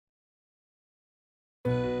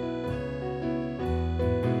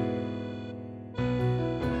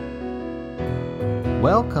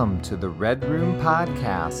Welcome to the Red Room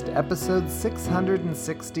Podcast, episode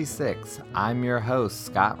 666. I'm your host,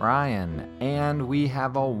 Scott Ryan, and we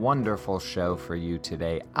have a wonderful show for you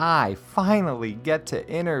today. I finally get to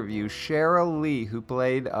interview Sheryl Lee, who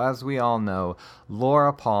played, as we all know,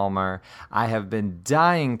 Laura Palmer. I have been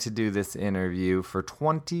dying to do this interview for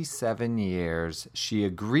 27 years. She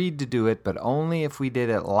agreed to do it, but only if we did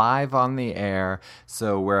it live on the air.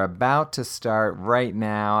 So we're about to start right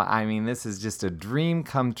now. I mean, this is just a dream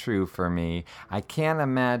come true for me. I can't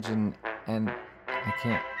imagine, and I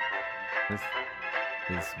can't, this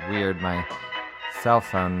is weird, my cell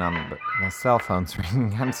phone's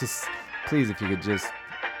ringing. I'm just, please, if you could just,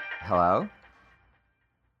 hello?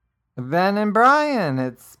 Ben and Brian,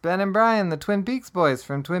 it's Ben and Brian, the Twin Peaks boys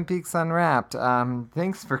from Twin Peaks Unwrapped.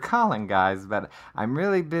 Thanks for calling, guys, but I'm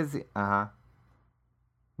really busy. Yeah,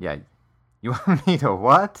 you want me to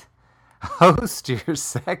what? Host your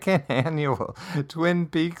second annual Twin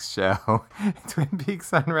Peaks show, Twin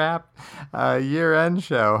Peaks Unwrapped year-end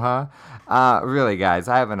show, huh? Really, guys,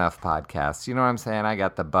 I have enough podcasts. You know what I'm saying? I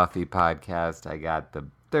got the Buffy podcast, I got the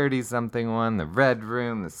 30-something one, the Red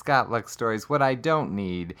Room, the Scott Luck stories. What I don't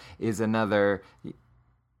need is another...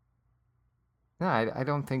 No, I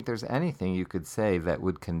don't think there's anything you could say that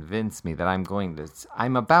would convince me that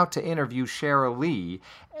I'm about to interview Sheryl Lee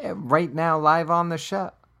right now live on the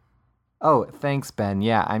show. Oh, thanks, Ben.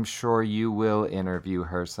 Yeah, I'm sure you will interview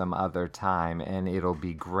her some other time, and it'll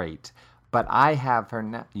be great. But I have her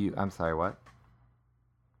now. I'm sorry, what?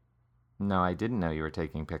 No, I didn't know you were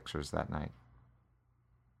taking pictures that night.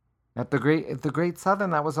 At the Great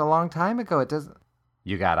Southern, that was a long time ago. It doesn't...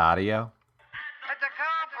 You got audio?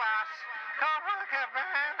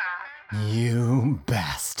 You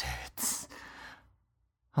bastards.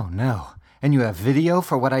 Oh, no. And you have video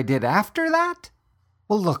for what I did after that?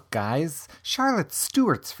 Well, look, guys. Charlotte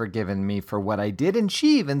Stewart's forgiven me for what I did, and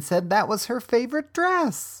she even said that was her favorite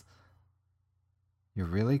dress. You're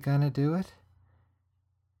really gonna do it?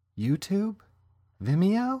 YouTube?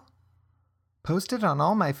 Vimeo? Post it on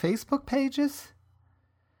all my Facebook pages?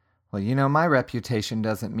 Well, you know, my reputation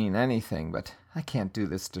doesn't mean anything, but I can't do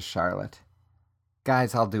this to Charlotte.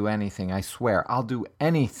 Guys, I'll do anything, I swear. I'll do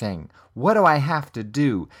anything. What do I have to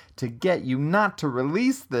do to get you not to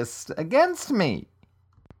release this against me?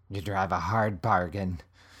 You drive a hard bargain,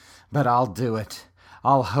 but I'll do it.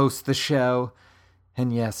 I'll host the show.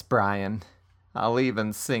 And yes, Brian, I'll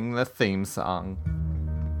even sing the theme song.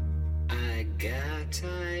 I got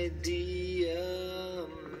idea,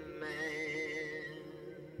 man.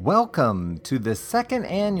 Welcome to the second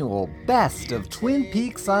annual Best of Twin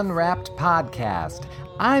Peaks Unwrapped podcast.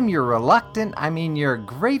 I'm your your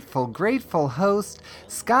grateful host,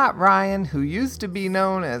 Scott Ryan, who used to be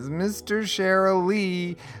known as Mr. Sheryl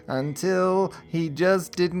Lee until he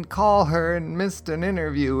just didn't call her and missed an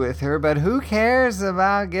interview with her. But who cares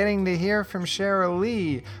about getting to hear from Sheryl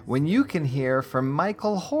Lee when you can hear from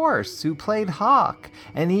Michael Horse, who played Hawk,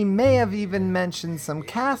 and he may have even mentioned some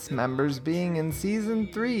cast members being in season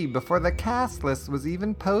 3 before the cast list was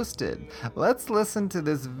even posted. Let's listen to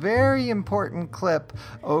this very important clip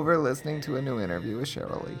over listening to a new interview with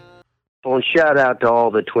Sheryl Lee. Well, and shout out to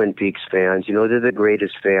all the Twin Peaks fans. You know, they're the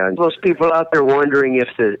greatest fans. Those people out there wondering if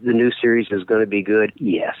the new series is going to be good,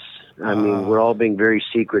 yes. I mean, we're all being very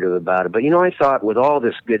secretive about it. But, you know, I thought with all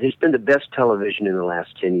this good, it's been the best television in the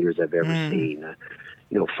last 10 years I've ever seen.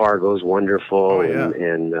 You know, Fargo's wonderful,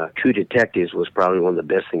 and True Detectives was probably one of the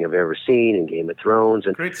best thing I've ever seen, and Game of Thrones.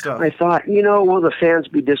 And great stuff. I thought, you know, will the fans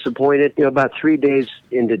be disappointed? You know, about 3 days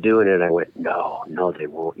into doing it, I went, no, they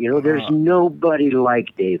won't. You know, there's nobody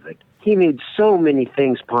like David. He made so many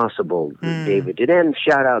things possible, David did. And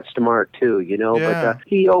shout-outs to Mark, too, you know. Yeah. But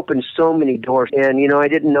he opened so many doors. And, you know, I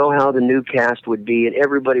didn't know how the new cast would be. And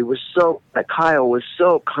everybody was Kyle was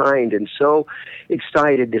so kind and so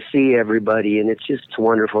excited to see everybody. And it's just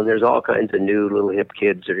wonderful. And there's all kinds of new little hip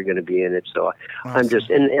kids that are going to be in it. So awesome. I'm just,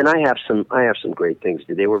 and I have some great things to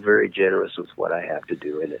do. They were very generous with what I have to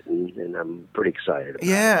do in it. And I'm pretty excited about it.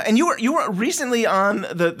 Yeah. And you were recently on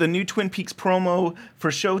the new Twin Peaks promo for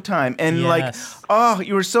Showtime. And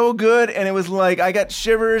you were so good, and it was like I got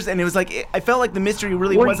shivers, and it was like I felt like the mystery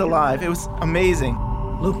really was alive. It was amazing.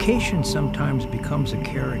 Location sometimes becomes a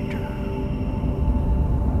character.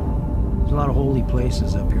 There's a lot of holy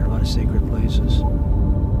places up here, a lot of sacred places.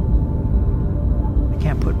 I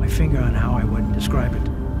can't put my finger on how I would describe it.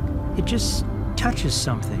 It just touches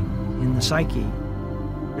something in the psyche.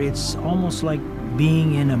 It's almost like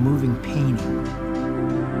being in a moving painting.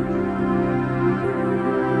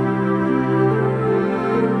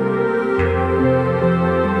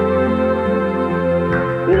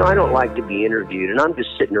 I don't like to be interviewed, and I'm just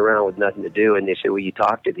sitting around with nothing to do, and they say, well, you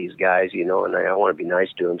talk to these guys, and I want to be nice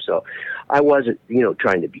to them. So I wasn't,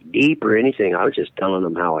 trying to be deep or anything. I was just telling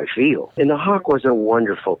them how I feel. And the Hawk was a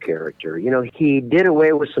wonderful character. He did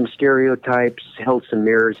away with some stereotypes, held some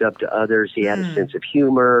mirrors up to others. He had a sense of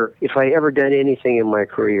humor. If I ever done anything in my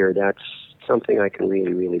career, that's something I can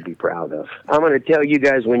really, really be proud of. I'm going to tell you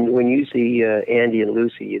guys, when you see Andy and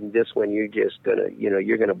Lucy in this one, you're just going to,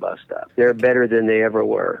 you're going to bust up. They're better than they ever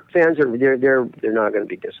were. Fans they're not going to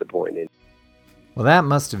be disappointed. Well, that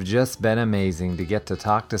must have just been amazing to get to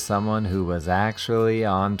talk to someone who was actually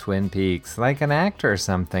on Twin Peaks, like an actor or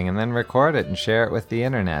something, and then record it and share it with the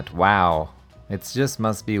internet. Wow. It just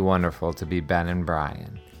must be wonderful to be Ben and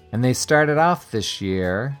Brian. And they started off this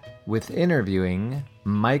year with interviewing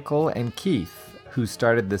Michael and Keith, who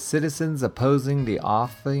started the Citizens Opposing the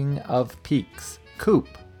Offing of Peaks, COOP.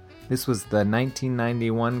 This was the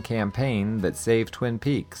 1991 campaign that saved Twin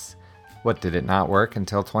Peaks. What, did it not work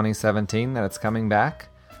until 2017 that it's coming back?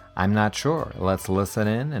 I'm not sure. Let's listen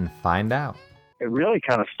in and find out. It really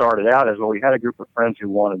kind of started out as, well, we had a group of friends who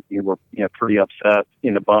were pretty upset,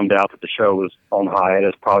 bummed out that the show was on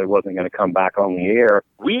hiatus, probably wasn't going to come back on the air.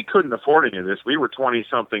 We couldn't afford any of this. We were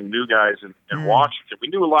 20-something new guys in Washington. We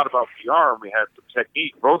knew a lot about PR, and we had some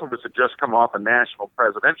technique. Both of us had just come off a national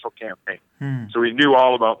presidential campaign. So we knew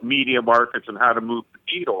all about media markets and how to move the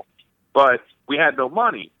needle. But we had no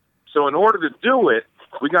money. So in order to do it,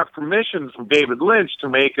 we got permission from David Lynch to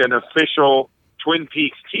make an official Twin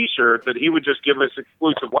Peaks T-shirt that he would just give us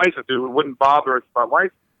exclusive license to. It wouldn't bother us about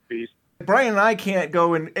license fees. Brian and I can't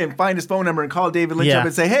go and find his phone number and call David Lynch up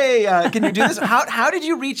and say, hey, can you do this? How did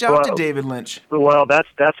you reach out to David Lynch? Well, that's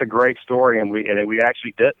a great story, and we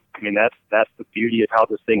actually did. I mean, that's the beauty of how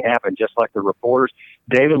this thing happened. Just like the reporters,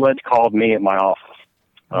 David Lynch called me at my office.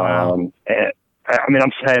 Wow. And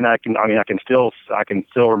I'm saying I can still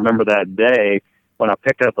remember that day when I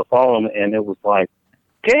picked up the phone, and it was like,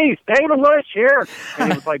 Keith, David Lynch here.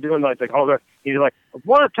 And he was like doing he's like, I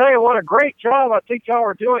want to tell you what a great job I think y'all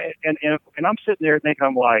are doing. And I'm sitting there thinking,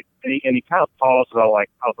 I'm like, and he kind of paused, and I was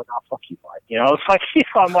like, oh, fuck you, Mike. It's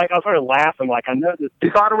like, I started laughing, like, I know this.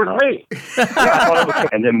 He thought it was me. Yeah, I thought it was,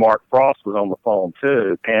 and then Mark Frost was on the phone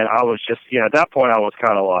too. And I was just, at that point I was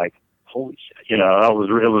kind of like, holy shit, it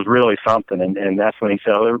was really something, and that's when he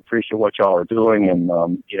said, I appreciate what y'all are doing, and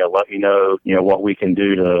let me know, what we can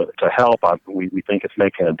do to help. We think it's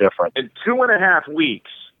making a difference. In 2.5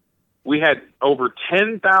 weeks, we had over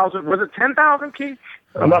 10,000. Was it 10,000, Keith?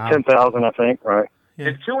 About 10,000, I think. Right. Yeah.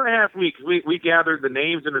 In 2.5 weeks, we gathered the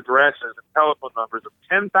names and addresses and telephone numbers of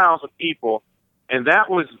 10,000 people. And that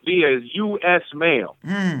was via U.S. mail.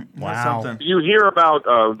 Wow. Something. You hear about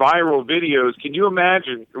viral videos. Can you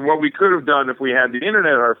imagine what we could have done if we had the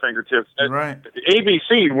internet at our fingertips? Right.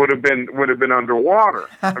 ABC would have been underwater.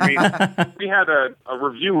 I mean, we had a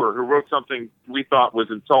reviewer who wrote something we thought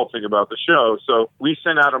was insulting about the show. So we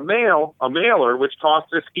sent out a mailer, which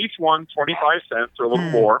cost us each one 25 cents or a little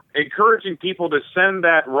more, encouraging people to send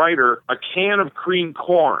that writer a can of cream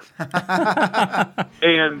corn.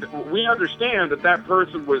 And we understand that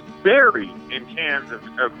person was buried in cans of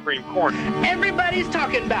cream corn. Everybody's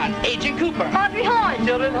talking about Agent Cooper, Audrey Horne,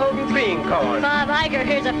 Children holding cream corn. Bob Iger.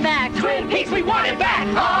 Here's a fact: Twin Peaks, we want it back.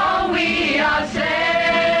 all we are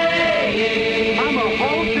saying I'm a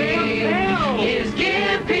whole damn is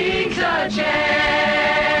give Peaks a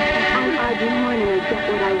chance. I'm Audrey Horne, and I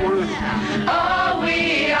get what I want. All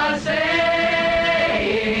we are saying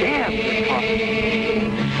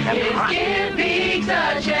is give Peaks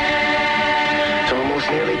a chance.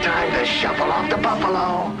 Nearly time to shuffle off the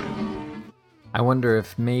buffalo. I wonder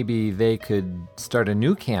if maybe they could start a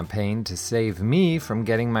new campaign to save me from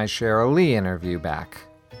getting my Sheryl Lee interview back.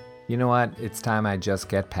 You know what? It's time I just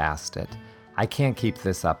get past it. I can't keep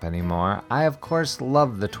this up anymore. I, of course,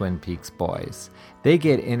 love the Twin Peaks boys. They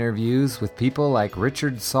get interviews with people like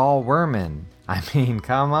Richard Saul Wurman. I mean,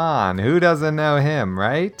 come on, who doesn't know him,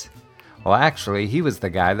 right? Well, actually, he was the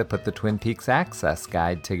guy that put the Twin Peaks Access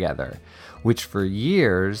Guide together, which for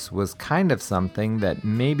years was kind of something that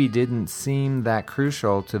maybe didn't seem that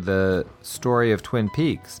crucial to the story of Twin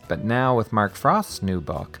Peaks. But now with Mark Frost's new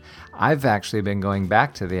book, I've actually been going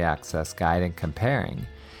back to the Access Guide and comparing.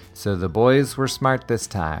 So the boys were smart this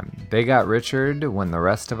time. They got Richard when the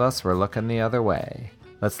rest of us were looking the other way.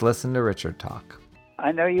 Let's listen to Richard talk.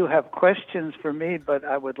 I know you have questions for me, but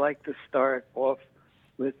I would like to start off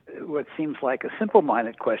with what seems like a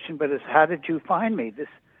simple-minded question, but it's how did you find me?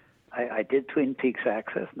 I did Twin Peaks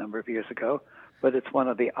Access a number of years ago, but it's one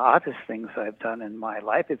of the oddest things I've done in my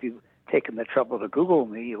life. If you've taken the trouble to Google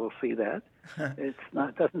me, you will see that. It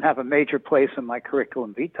doesn't have a major place in my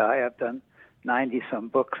curriculum vitae. I've done 90-some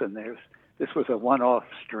books, and this was a one-off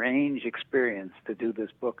strange experience to do this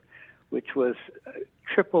book, which was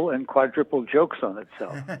triple and quadruple jokes on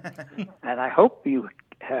itself. And I hope you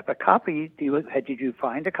have a copy. Did you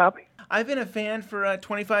find a copy? I've been a fan for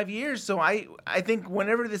 25 years, so I think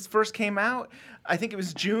whenever this first came out, I think it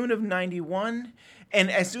was June of '91, and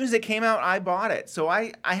as soon as it came out, I bought it. So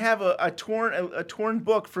I have a torn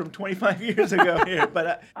book from 25 years ago here.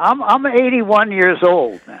 But I'm 81 years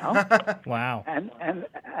old now. Wow. And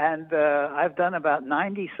I've done about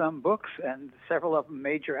 90-some books, and several of them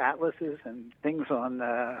major atlases and things on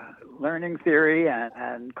learning theory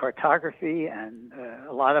and cartography, and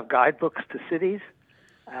a lot of guidebooks to cities.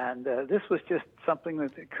 And this was just something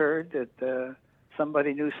that occurred that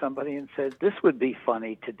somebody knew somebody and said, this would be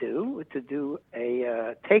funny to do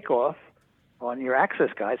a takeoff on your Access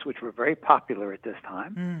guides, which were very popular at this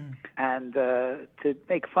time, and to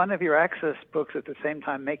make fun of your Access books at the same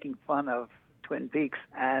time making fun of Twin Peaks,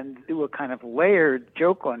 and do a kind of layered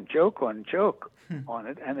joke on joke on joke on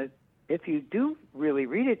it. And if you do really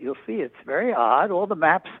read it, you'll see it's very odd. All the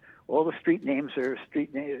maps, all the street names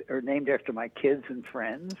are named after my kids and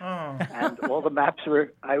friends, and all the maps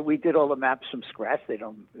we did all the maps from scratch.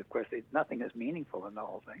 Nothing is meaningful in the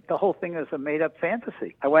whole thing. The whole thing is a made-up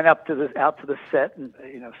fantasy. I went out to the set and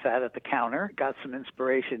sat at the counter, got some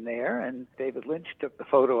inspiration there, and David Lynch took the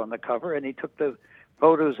photo on the cover, and he took the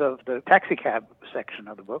photos of the taxicab section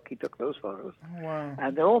of the book. He took those photos,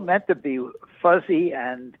 and they're all meant to be fuzzy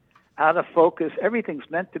and out of focus. Everything's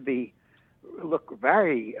meant to look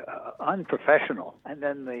very unprofessional. And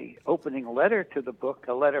then the opening letter to the book,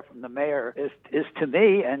 a letter from the mayor, is to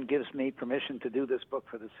me and gives me permission to do this book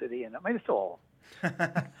for the city. And I mean, it's all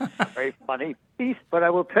very funny piece. But I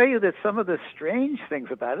will tell you that some of the strange things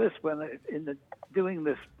about this, when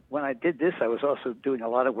I did this, I was also doing a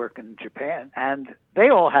lot of work in Japan, and they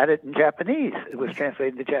all had it in Japanese. It was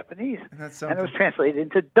translated into Japanese, and it was translated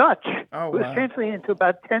into Dutch. It was translated into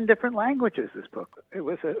about 10 different languages. This book. It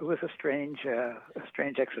was a strange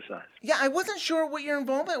exercise. Yeah, I wasn't sure what your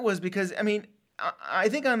involvement was, because I mean, I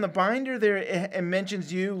think on the binder there it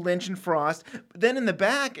mentions you, Lynch, and Frost. Then in the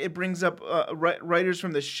back it brings up writers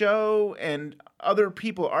from the show and other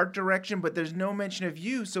people, art direction, but there's no mention of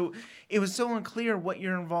you. So it was so unclear what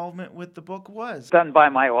your involvement with the book was. Done by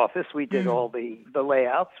my office. We did all the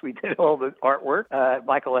layouts. We did all the artwork.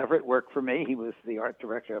 Michael Everett worked for me. He was the art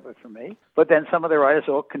director of it for me. But then some of the writers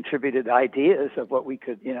all contributed ideas of what we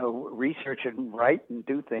could, research and write and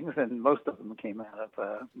do things. And most of them came out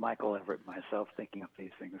of Michael Everett and myself thinking of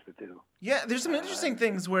these things to do. Yeah, there's some interesting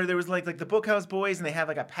things where there was like the Bookhouse Boys, and they have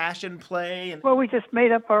like a passion play. Well, we just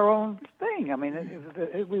made up our own thing. I mean,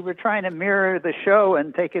 we were trying to mirror the show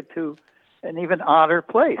and take it to an even odder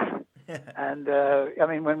place. And I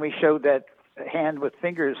mean, when we showed that hand with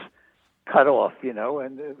fingers cut off, and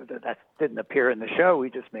that didn't appear in the show, we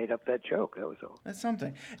just made up that joke. That was all. That's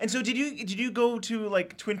something. And so did you go to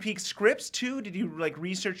like Twin Peaks scripts too? Did you like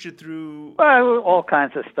research it through? Well, all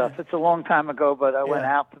kinds of stuff. It's a long time ago, but I went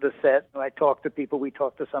out to the set and I talked to people. We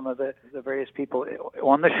talked to some of the various people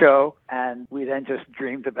on the show, and we then just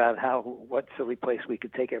dreamed about what silly place we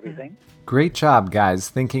could take everything. Great job, guys,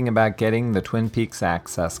 thinking about getting the Twin Peaks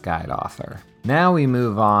Access Guide author. Now we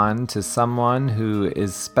move on to someone who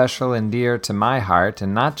is special and dear to my heart,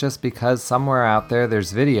 and not just because somewhere out there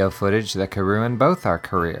there's video footage that could ruin both our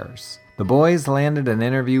careers. The boys landed an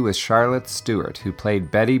interview with Charlotte Stewart, who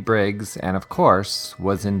played Betty Briggs and, of course,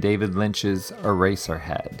 was in David Lynch's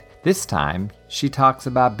Eraserhead. This time, she talks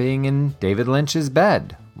about being in David Lynch's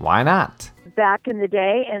bed. Why not? Back in the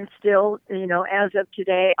day, and still, as of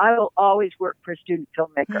today, I will always work for a student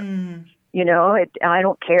filmmaker. I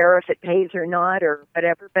don't care if it pays or not or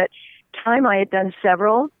whatever, but time I had done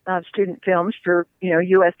several student films for,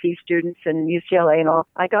 USC students and UCLA and all.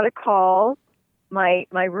 I got a call. My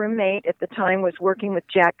roommate at the time was working with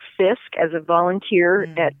Jack Fisk as a volunteer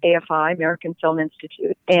at AFI, American Film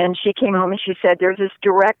Institute. And she came home and she said, there's this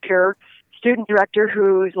student director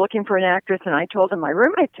who's looking for an actress. And I told him my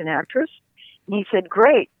roommate's an actress. And he said,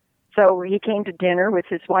 great. So he came to dinner with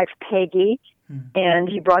his wife, Peggy, and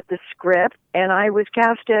he brought the script, and I was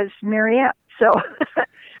cast as Mariette. So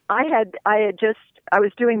I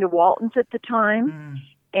was doing the Waltons at the time,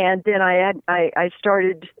 and then I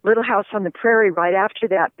started Little House on the Prairie right after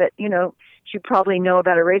that. But, you probably know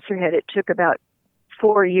about Eraserhead. It took about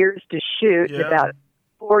 4 years to shoot, about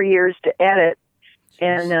 4 years to edit.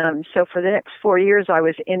 And so for the next 4 years, I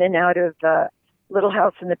was in and out of Little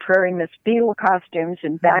House on the Prairie, Miss Beadle costumes,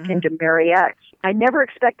 and back into Mariette. I never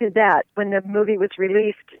expected that. When the movie was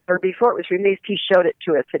released, or before it was released, he showed it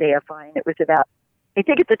to us at AFI, and it was about I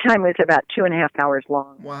think at the time it was about 2.5 hours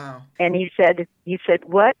long. Wow. And he said,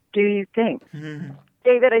 what do you think? Mm-hmm.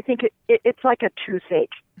 David, I think it's like a toothache.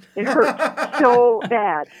 It hurts so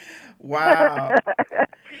bad. Wow.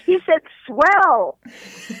 He said, swell.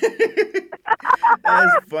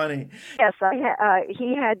 That's funny. Yes,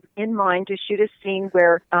 he had in mind to shoot a scene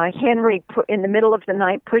where Henry, in the middle of the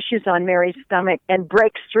night, pushes on Mary's stomach and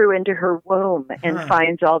breaks through into her womb and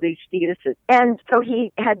finds all these fetuses. And so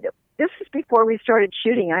he had, this was before we started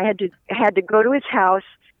shooting, I had to go to his house,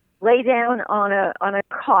 lay down on a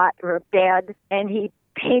cot or a bed, and he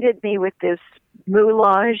painted me with this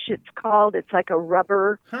moulage, it's called. It's like a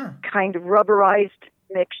rubber, kind of rubberized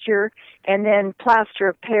mixture, and then plaster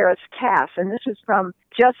of Paris cast. And this was from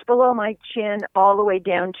just below my chin all the way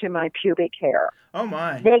down to my pubic hair. Oh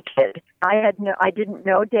my! Naked. I didn't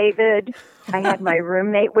know David. I had my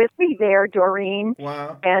roommate with me there, Doreen.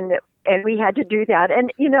 Wow. And we had to do that.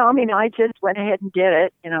 And I just went ahead and did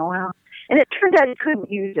it. And it turned out he couldn't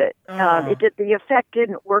use it. The effect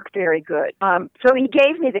didn't work very good. So he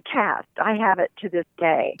gave me the cast. I have it to this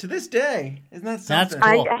day. To this day? Isn't that something?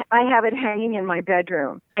 That's cool. I have it hanging in my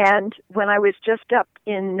bedroom. And when I was just up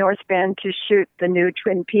in North Bend to shoot the new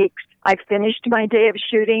Twin Peaks, I finished my day of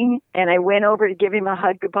shooting, and I went over to give him a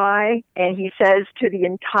hug goodbye, and he says to the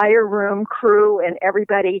entire room, crew, and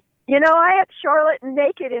everybody, I had Charlotte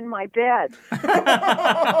naked in my bed.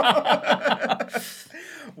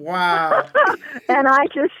 Wow. And I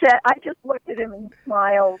just looked at him and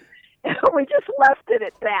smiled. We just left it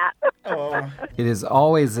at that. Oh. It is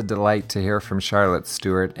always a delight to hear from Charlotte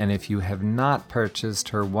Stewart, and if you have not purchased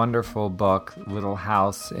her wonderful book, Little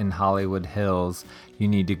House in Hollywood Hills, you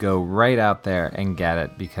need to go right out there and get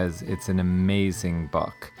it because it's an amazing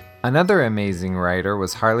book. Another amazing writer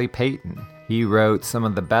was Harley Peyton. He wrote some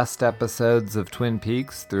of the best episodes of Twin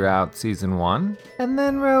Peaks throughout season 1, and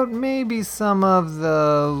then wrote maybe some of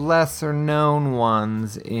the lesser known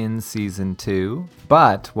ones in season 2.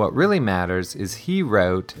 But what really matters is he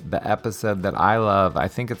wrote the episode that I love. I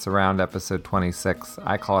think it's around episode 26.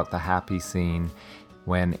 I call it the happy scene,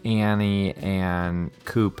 when Annie and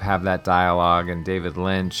Coop have that dialogue and David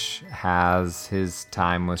Lynch has his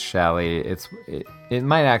time with Shelley. It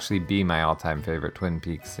might actually be my all-time favorite Twin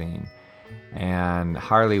Peaks scene. And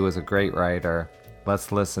Harley was a great writer.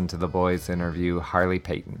 Let's listen to the boys interview Harley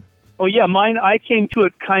Peyton. Oh yeah, mine. I came to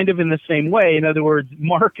it kind of in the same way. In other words,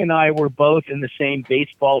 Mark and I were both in the same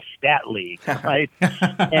baseball stat league, right?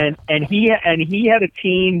 and he had a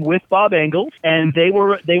team with Bob Engels, and they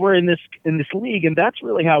were in this league, and that's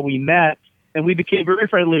really how we met. And we became very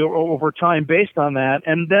friendly over time based on that.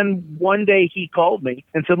 And then one day he called me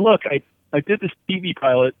and said, "Look, I did this TV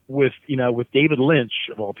pilot with David Lynch,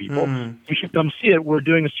 of all people. You should come see it. We're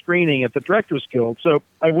doing a screening at the Directors Guild." So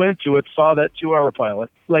I went to it, saw that 2-hour pilot.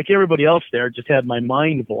 Like everybody else there, just had my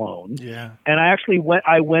mind blown. Yeah. And I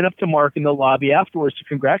went up to Mark in the lobby afterwards to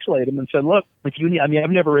congratulate him and said, "Look, if you need, I've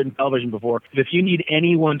never written television before. If you need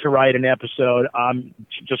anyone to write an episode,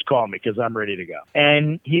 just call me because I'm ready to go."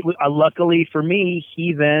 And he, luckily for me,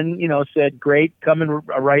 he then, said, "Great, come and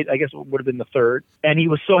write." I guess it would have been the 3rd. And he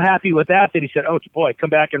was so happy with that he said, "Oh boy, come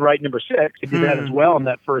back and write number 6." He did that as well in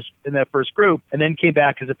that first group, and then came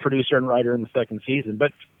back as a producer and writer in the 2nd season.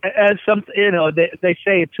 But as some, they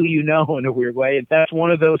say it's who you know in a weird way, and that's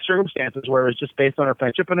one of those circumstances where it's just based on our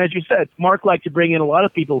friendship. And as you said, Mark liked to bring in a lot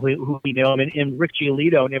of people who we know him, and Rick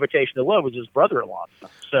Giolito in Invitation to Love was his brother-in-law.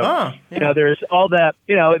 So there's all that.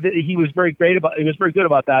 He was very good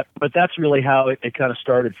about that. But that's really how it kind of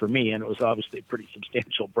started for me, and it was obviously a pretty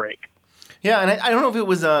substantial break. Yeah, and I don't know if it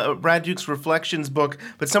was Brad Duke's Reflections book,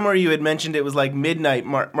 but somewhere you had mentioned it was like midnight.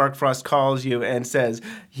 Mark Frost calls you and says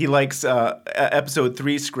he likes episode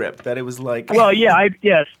 3 script. That it was like. Well, yeah,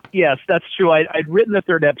 yes, that's true. I'd written the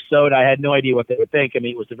 3rd episode. I had no idea what they would think. I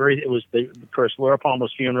mean, it was of course Laura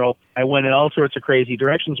Palmer's funeral. I went in all sorts of crazy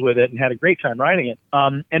directions with it and had a great time writing it.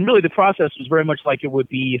 And really, the process was very much like it would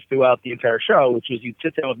be throughout the entire show, which was you'd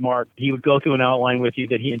sit down with Mark. He would go through an outline with you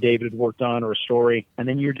that he and David had worked on, or a story, and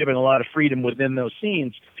then you're given a lot of freedom within those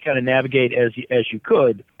scenes to kind of navigate as you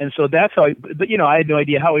could. And so that's how, I had no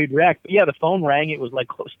idea how he'd react. But yeah, the phone rang. It was like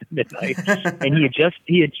close to midnight, and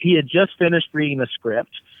he had just finished reading the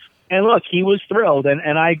script. And look, he was thrilled,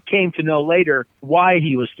 and I came to know later why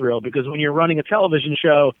he was thrilled, because when you're running a television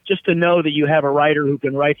show, just to know that you have a writer who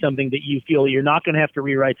can write something that you feel you're not going to have to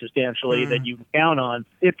rewrite substantially, that you can count on,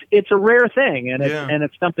 it's a rare thing, and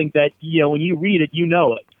it's something that, when you read it, you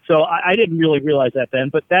know it. So I didn't really realize that then,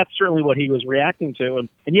 but that's certainly what he was reacting to. And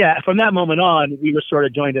yeah, from that moment on, we were sort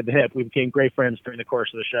of joined at the hip. We became great friends during the course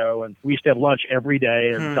of the show, and we used to have lunch every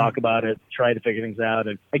day and talk about it, try to figure things out.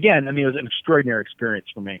 And again, I mean, it was an extraordinary experience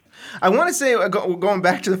for me. I want to say, going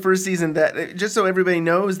back to the first season, that just so everybody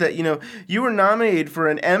knows that, you were nominated for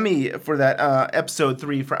an Emmy for that episode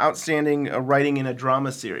 3 for outstanding writing in a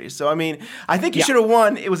drama series. So, I mean, I think you should have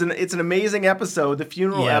won. It's an amazing episode, the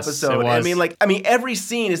funeral episode. I mean, every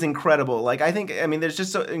scene is incredible. There's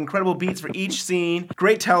just so incredible beats for each scene.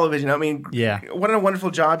 Great television. I mean, what a wonderful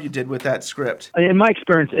job you did with that script. In my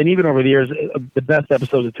experience, and even over the years, the best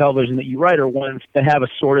episodes of television that you write are ones that have a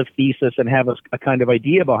sort of thesis and have a kind of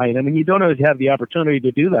idea behind them. And you don't always have the opportunity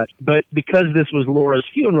to do that. But because this was Laura's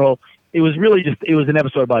funeral, it was really it was an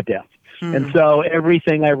episode about death. And so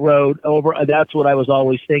everything I wrote over, that's what I was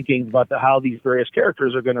always thinking about how these various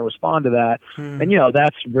characters are going to respond to that. And,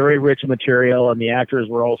 that's very rich material, and the actors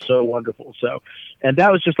were all so wonderful. So, and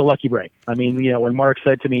that was just a lucky break. I mean, when Mark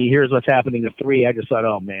said to me, here's what's happening to 3, I just thought,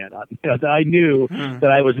 oh man, I knew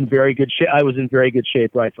that I was in very good shape. I was in very good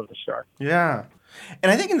shape right from the start. Yeah.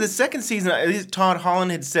 And I think in the second season, at least Todd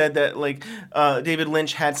Holland had said that David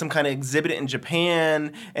Lynch had some kind of exhibit in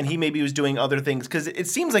Japan, and he maybe was doing other things, because it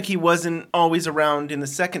seems like he wasn't always around in the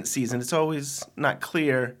second season. It's always not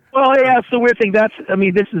clear. Well, yeah, it's the weird thing.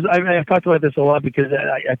 I've talked about this a lot because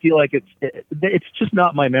I feel like it's just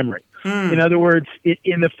not my memory. In other words,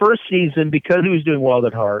 in the first season, because he was doing Wild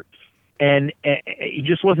at Heart, and he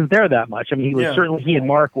just wasn't there that much. I mean, he and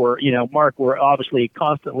Mark were obviously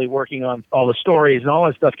constantly working on all the stories, and all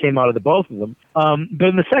that stuff came out of the both of them. But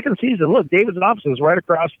in the second season, look, David's office was right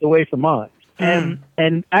across the way from mine.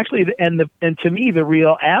 And actually, and to me, the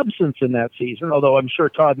real absence in that season, although I'm sure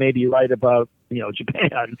Todd may be right about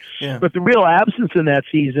Japan, but the real absence in that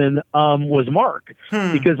season was Mark,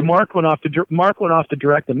 because Mark went off to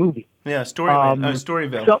direct a movie. Yeah,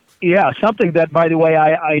 Storyville. So, something that, by the way,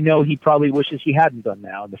 I know he probably wishes he hadn't done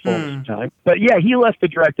now in the fullness of time. But yeah, he left to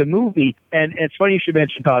direct a movie, and it's funny you should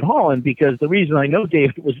mention Todd Holland, because the reason I know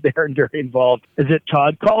David was there and very involved is that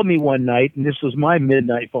Todd called me one night, and this was my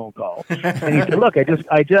midnight phone call, and he said, "Look, I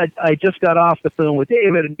just got off the phone with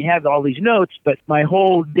David, and he had all these notes, but my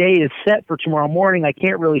whole day is set for tomorrow morning. I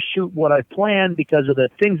can't really shoot what I planned because of the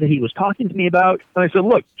things that he was talking to me about." And I said,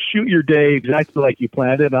 "Look, shoot your day exactly like you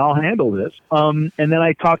planned it, and I'll handle this." And then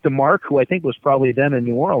I talked to Mark, who I think was probably then in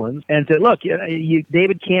New Orleans, and said, "Look,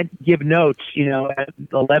 David can't give notes, at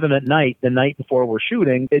 11 at night, the night before we're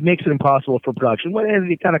shooting. It makes it impossible for production." What are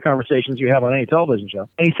the kind of conversations you have on any television show?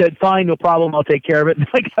 And he said, "Fine, no problem. I'll take care of it." And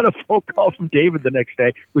I got a phone call from David the next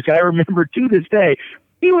day, which I remember to this day.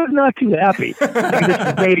 He was not too happy.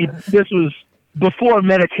 This was before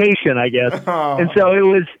meditation, I guess. Oh.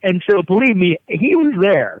 And so believe me, he was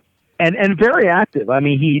there and very active. I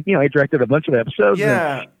mean, he directed a bunch of episodes.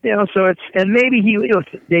 Yeah. And, maybe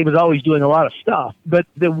Dave was always doing a lot of stuff, but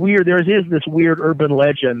there is this weird urban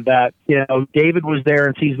legend that, David was there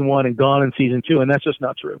in season 1 and gone in season 2, and that's just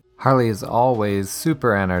not true. Harley is always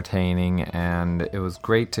super entertaining, and it was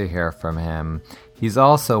great to hear from him. He's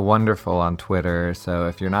also wonderful on Twitter, so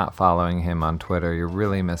if you're not following him on Twitter, you're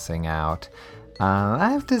really missing out. I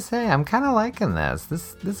have to say, I'm kind of liking this.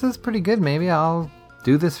 This is pretty good. Maybe I'll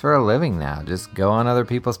do this for a living now. Just go on other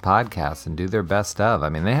people's podcasts and do their best of. I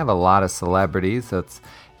mean, they have a lot of celebrities, so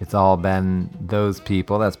it's all been those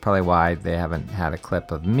people. That's probably why they haven't had a clip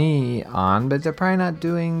of me on, but they're probably not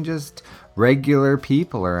doing just regular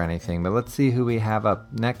people or anything. But let's see who we have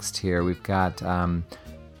up next here. We've got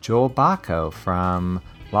Joel Bacco from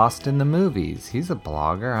Lost in the Movies. He's a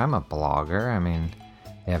blogger. I'm a blogger. I mean,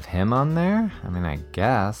 they have him on there? I mean, I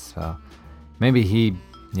guess. Well, maybe he,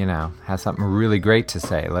 has something really great to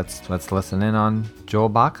say. Let's listen in on Joel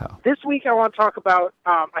Bacco. This week I want to talk about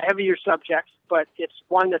a heavier subject, but it's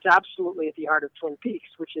one that's absolutely at the heart of Twin Peaks,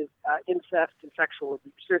 which is incest and sexual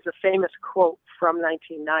abuse. There's a famous quote from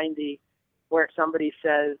 1990 where somebody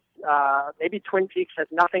says, maybe Twin Peaks has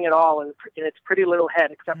nothing at all in its pretty little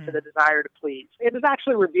head except for the desire to please. It was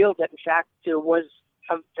actually revealed that, in fact, there was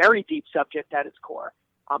a very deep subject at its core.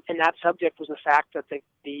 And that subject was the fact that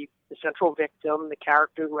the central victim, the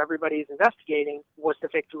character who everybody is investigating, was the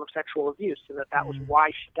victim of sexual abuse, and that was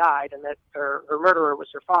why she died, and that her murderer was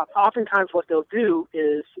her father. Oftentimes what they'll do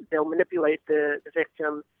is they'll manipulate the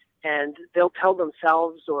victim, and they'll tell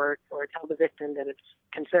themselves or tell the victim that it's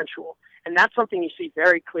consensual. And that's something you see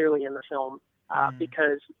very clearly in the film,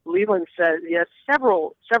 because Leland says he has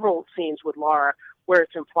several scenes with Laura where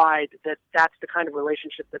it's implied that that's the kind of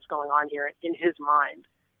relationship that's going on here in his mind.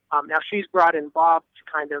 Now she's brought in Bob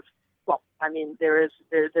to kind of,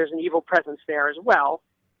 there's an evil presence there as well,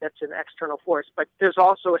 that's an external force. But there's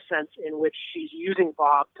also a sense in which she's using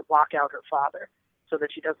Bob to block out her father so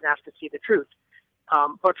that she doesn't have to see the truth.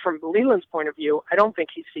 But from Leland's point of view, I don't think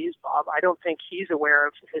he sees Bob. I don't think he's aware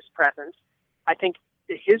of his presence. I think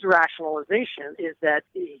his rationalization is that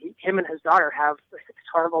him and his daughter have, as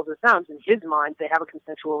horrible as it sounds, in his mind, they have a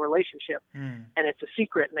consensual relationship. And it's a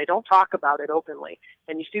secret, and they don't talk about it openly.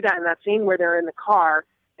 And you see that in that scene where they're in the car,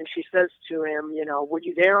 and she says to him, you know, were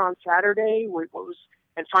you there on Saturday?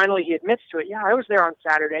 And finally he admits to it. Yeah, I was there on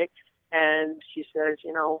Saturday. And she says,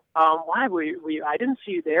 you know, why were you? I didn't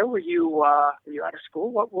see you there. Were you out of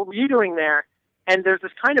school? What were you doing there? And there's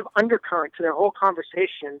this kind of undercurrent to their whole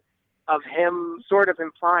conversation of him sort of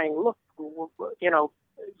implying, look, you know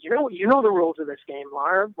the rules of this game,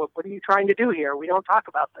 Laura. What are you trying to do here? We don't talk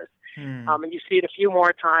about this. And you see it a few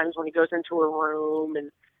more times when he goes into her room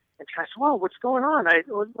and tries, well, what's going on?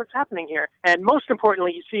 What's happening here? And most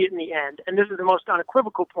importantly, you see it in the end. And this is the most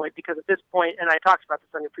unequivocal point, because at this point, and I talked about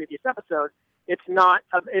this on your previous episode, it's not.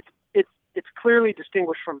 It's clearly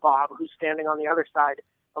distinguished from Bob, who's standing on the other side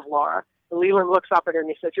of Laura. And Leland looks up at her and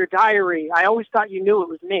he says, "Your diary. I always thought you knew it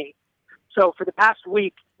was me." So for the past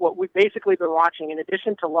week, what we've basically been watching, in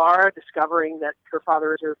addition to Laura discovering that her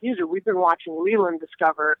father is a refuser, we've been watching Leland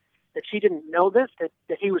discover that she didn't know this, that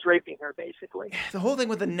he was raping her, basically. The whole thing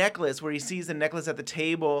with the necklace, where he sees the necklace at the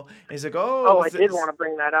table, and he's like, I did want to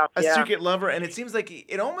bring that up. A secret lover, and it seems like,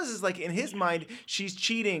 it almost is like, in his mind, she's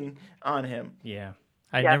cheating on him. Yeah.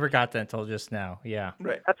 I never got that until just now. Yeah.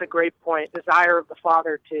 Right. That's a great point. Desire of the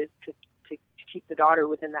father to keep the daughter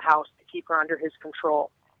within the house, to keep her under his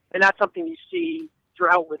control. And that's something you see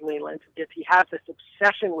throughout with Leland. If he has this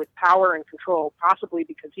obsession with power and control, possibly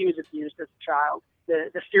because he was abused as a child,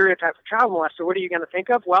 the stereotype of child molester, what are you going to think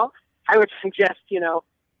of? Well, I would suggest,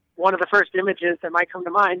 one of the first images that might come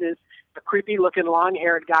to mind is a creepy-looking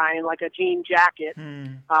long-haired guy in like a jean jacket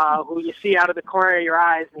who you see out of the corner of your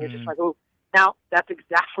eyes, and you're just like, oh. Now, that's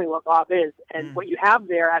exactly what Bob is. And what you have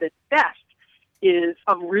there at its best is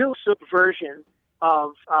a real subversion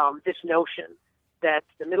of this notion that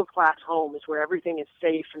the middle-class home is where everything is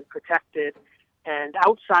safe and protected, and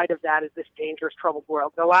outside of that is this dangerous, troubled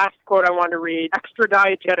world. The last quote I want to read,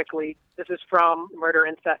 extra-diegetically, this is from Murder,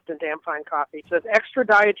 Incest, and Damn Fine Coffee. It says,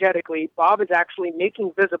 extra-diegetically, Bob is actually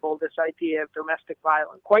making visible this idea of domestic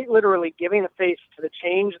violence, quite literally giving a face to the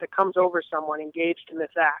change that comes over someone engaged in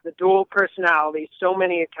this act, the dual personality so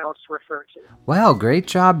many accounts refer to. Well, great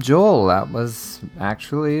job, Joel. That was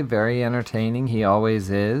actually very entertaining. He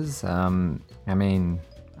always is. I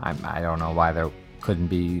don't know why there couldn't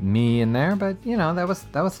be me in there, but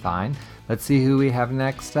that was fine. Let's see who we have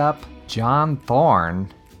next up. John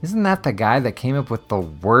Thorne. Isn't that the guy that came up with the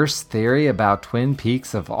worst theory about Twin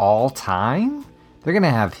Peaks of all time? They're gonna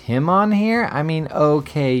have him on here?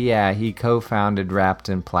 Okay, yeah, he co-founded Wrapped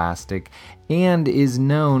in Plastic and is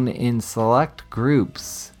known in select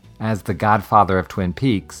groups as the godfather of Twin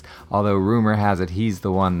Peaks, although rumor has it he's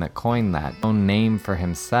the one that coined that own name for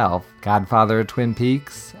himself. Godfather of Twin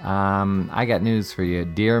Peaks? I got news for you.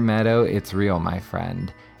 Deer Meadow, it's real, my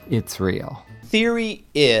friend. It's real. Theory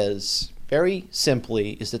is, very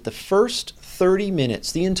simply, is that the first 30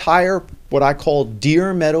 minutes, the entire, what I call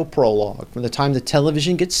Deer Meadow prologue, from the time the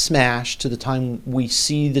television gets smashed to the time we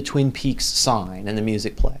see the Twin Peaks sign and the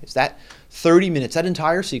music plays, that 30 minutes, that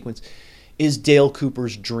entire sequence, is Dale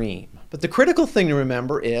Cooper's dream. But the critical thing to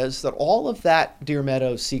remember is that all of that Deer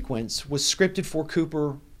Meadow sequence was scripted for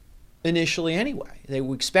Cooper initially anyway. They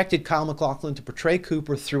expected Kyle MacLachlan to portray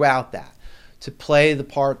Cooper throughout that, to play the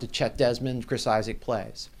part that Chet Desmond, Chris Isaak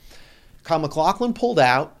plays. Kyle MacLachlan pulled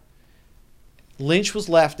out. Lynch was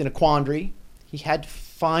left in a quandary. He had to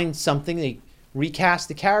find something. They recast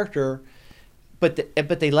the character, but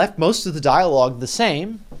they left most of the dialogue the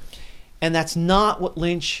same. And that's not what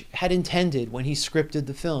Lynch had intended when he scripted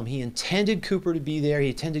the film. He intended Cooper to be there. He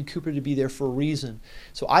intended Cooper to be there for a reason.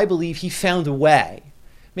 So I believe he found a way,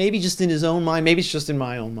 maybe just in his own mind, maybe it's just in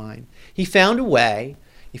my own mind. He found a way,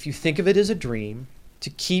 if you think of it as a dream,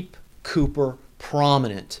 to keep Cooper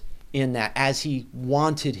prominent in that, as he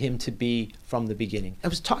wanted him to be from the beginning. I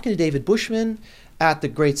was talking to David Bushman at the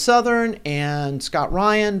Great Southern and Scott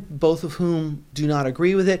Ryan, both of whom do not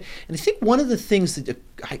agree with it. And I think one of the things that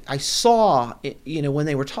I saw, when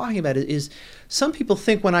they were talking about it, is some people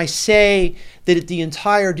think when I say that the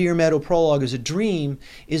entire Deer Meadow prologue is a dream,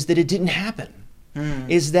 is that it didn't happen.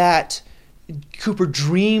 Is that Cooper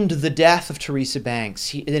dreamed the death of Teresa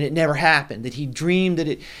Banks, that it never happened, that he dreamed that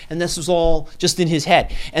it, and this was all just in his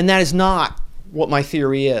head. And that is not what my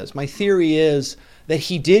theory is. My theory is that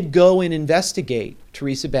he did go and investigate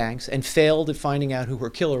Teresa Banks and failed at finding out who her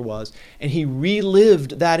killer was, and he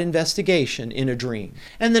relived that investigation in a dream.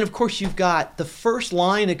 And then, of course, you've got the first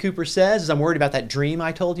line that Cooper says is, "I'm worried about that dream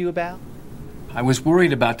I told you about." I was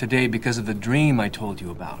worried about today because of the dream I told you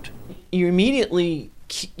about. You immediately,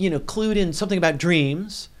 clued in something about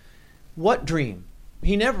dreams. What dream?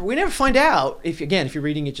 We never find out, if you're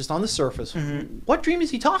reading it just on the surface, what dream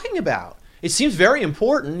is he talking about? It seems very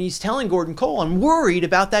important. He's telling Gordon Cole, "I'm worried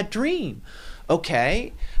about that dream."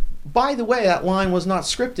 Okay. By the way, that line was not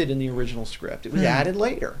scripted in the original script. It was added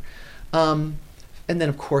later. And then,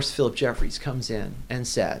 of course, Philip Jeffries comes in and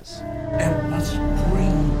says, "And what's a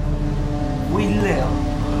dream? We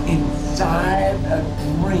live inside a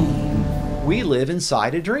dream." We live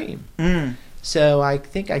inside a dream. So I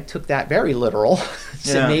think I took that very literal.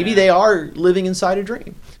 So maybe they are living inside a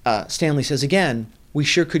dream. Stanley says again, "We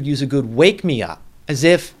sure could use a good wake me up," as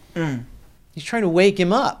if he's trying to wake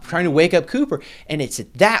him up, trying to wake up Cooper. And it's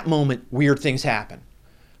at that moment weird things happen.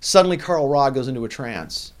 Suddenly Carl Rod goes into a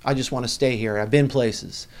trance. "I just want to stay here. I've been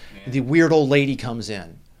places." The weird old lady comes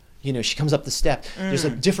in. She comes up the step. There's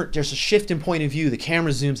a shift in point of view. The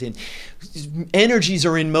camera zooms in. Energies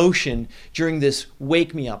are in motion during this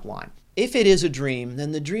wake me up line. If it is a dream,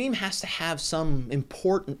 then the dream has to have some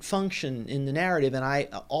important function in the narrative. And I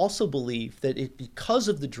also believe that because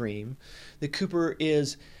of the dream, that Cooper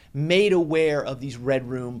is made aware of these Red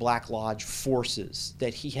Room, Black Lodge forces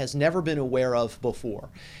that he has never been aware of before.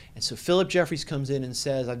 And so Philip Jeffries comes in and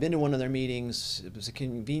says, "I've been to one of their meetings. It was a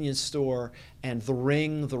convenience store, and the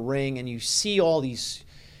ring, and you see all these,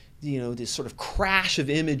 this sort of crash of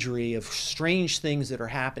imagery of strange things that are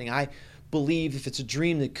happening." I believe if it's a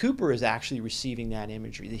dream that Cooper is actually receiving that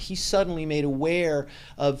imagery, that he's suddenly made aware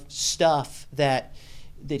of stuff that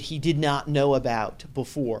he did not know about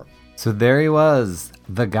before. So there he was,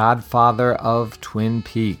 the godfather of Twin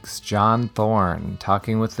Peaks, John Thorne,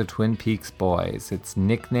 talking with the Twin Peaks boys. It's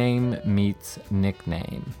nickname meets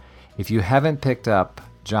nickname. If you haven't picked up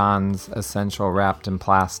John's Essential Wrapped in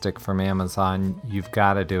Plastic from Amazon, you've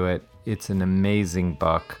got to do it. It's an amazing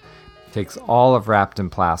book. Takes all of Wrapped in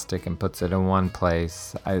Plastic and puts it in one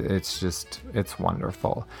place. It's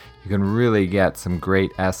wonderful. You can really get some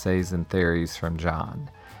great essays and theories from John.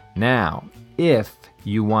 Now, if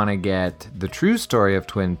you want to get the true story of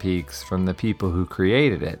Twin Peaks from the people who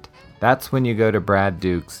created it, that's when you go to Brad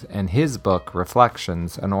Dukes and his book,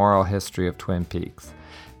 Reflections, An Oral History of Twin Peaks.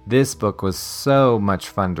 This book was so much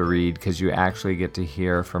fun to read because you actually get to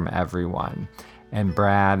hear from everyone. And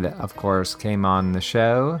Brad, of course, came on the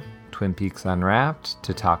show, Twin Peaks Unwrapped,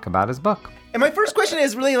 to talk about his book. And my first question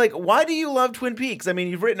is really why do you love Twin Peaks? I mean,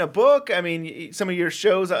 you've written a book. I mean, some of your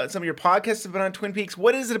shows, some of your podcasts have been on Twin Peaks.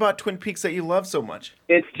 What is it about Twin Peaks that you love so much?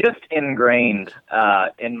 It's just ingrained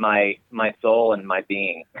in my soul and my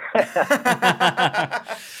being.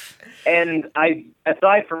 And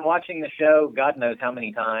aside from watching the show, God knows how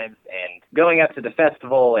many times, and going up to the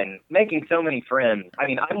festival and making so many friends. I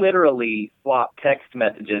mean, I literally swap text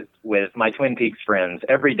messages with my Twin Peaks friends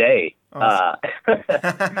every day. Awesome.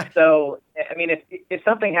 So, I mean, if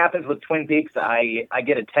something happens with Twin Peaks, I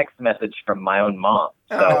get a text message from my own mom.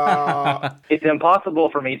 So it's impossible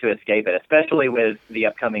for me to escape it, especially with the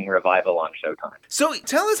upcoming revival on Showtime. So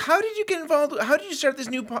tell us, how did you get involved? How did you start this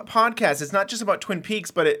new podcast? It's not just about Twin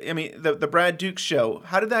Peaks, but the Brad Dukes show.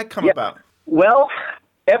 How did that come about? Well,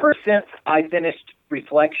 ever since I finished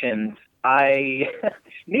Reflections, I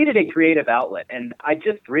needed a creative outlet, and I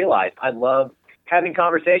just realized I love having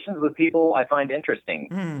conversations with people I find interesting.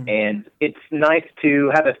 And it's nice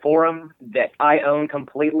to have a forum that I own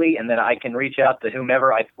completely and that I can reach out to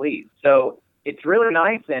whomever I please. So it's really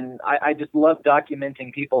nice, and I just love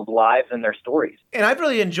documenting people's lives and their stories. And I've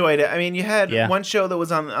really enjoyed it. I mean, you had one show that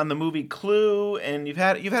was on the movie Clue, and you've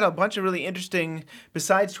had a bunch of really interesting,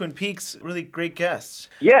 besides Twin Peaks, really great guests.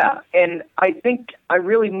 Yeah, and I think I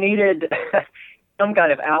really needed some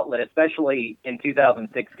kind of outlet, especially in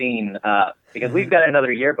 2016, because we've got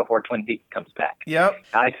another year before Twin Peaks comes back. Yep.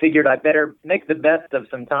 I figured I better make the best of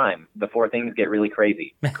some time before things get really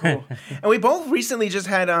crazy. Cool. And we both recently just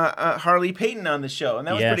had Harley Payton on the show, and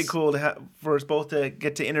that was pretty cool for us both to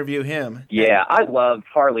get to interview him. Yeah, I love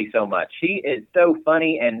Harley so much. He is so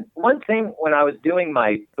funny. And one thing, when I was doing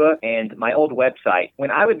my book and my old website,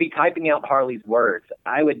 when I would be typing out Harley's words,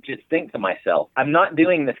 I would just think to myself, I'm not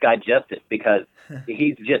doing this guy justice, because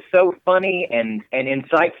he's just so funny and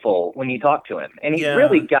insightful when you talk to him. And he's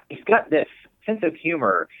got this sense of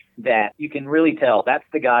humor that you can really tell that's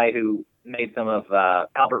the guy who made some of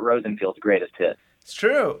Albert Rosenfield's greatest hits. It's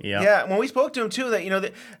true. Yeah. Yeah. When we spoke to him too, that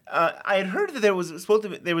that I had heard that there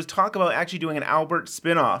was talk about actually doing an Albert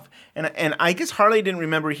spinoff, and I guess Harley didn't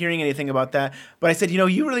remember hearing anything about that. But I said, you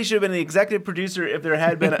really should have been the executive producer if there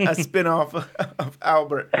had been a spinoff of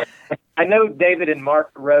Albert. I know David and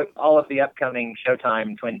Mark wrote all of the upcoming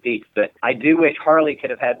Showtime Twin Peaks, but I do wish Harley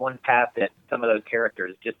could have had one pass at some of those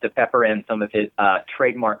characters just to pepper in some of his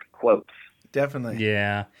trademark quotes. Definitely.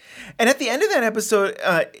 Yeah. And at the end of that episode,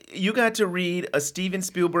 you got to read a Steven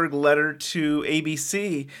Spielberg letter to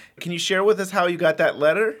ABC. Can you share with us how you got that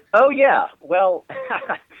letter? Oh, yeah. Well,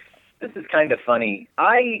 this is kind of funny.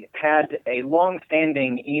 I had a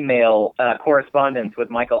long-standing email correspondence with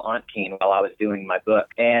Michael Ontkean while I was doing my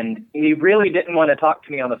book, and he really didn't want to talk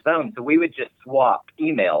to me on the phone, so we would just swap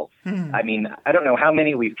emails. I mean, I don't know how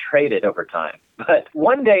many we've traded over time, but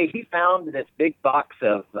one day he found this big box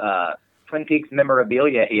of Twin Peaks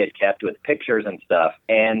memorabilia he had kept with pictures and stuff.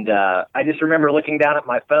 And I just remember looking down at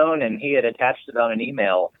my phone, and he had attached it on an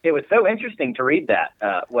email. It was so interesting to read that,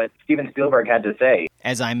 what Steven Spielberg had to say.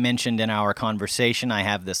 As I mentioned in our conversation, I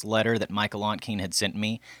have this letter that Michael Ontkean had sent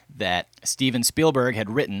me that Steven Spielberg had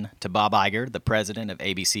written to Bob Iger, the president of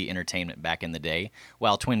ABC Entertainment back in the day,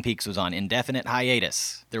 while Twin Peaks was on indefinite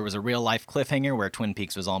hiatus. There was a real-life cliffhanger where Twin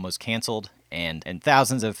Peaks was almost canceled, and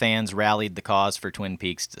thousands of fans rallied the cause for Twin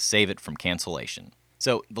Peaks to save it from cancellation.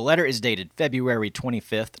 So the letter is dated February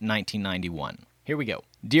 25th, 1991. Here we go.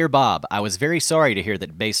 Dear Bob, I was very sorry to hear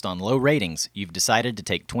that based on low ratings, you've decided to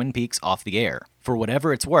take Twin Peaks off the air. For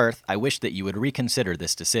whatever it's worth, I wish that you would reconsider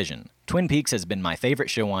this decision. Twin Peaks has been my favorite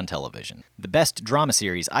show on television, the best drama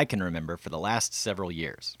series I can remember for the last several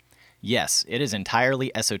years. Yes, it is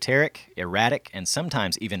entirely esoteric, erratic, and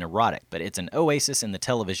sometimes even erotic, but it's an oasis in the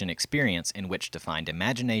television experience in which to find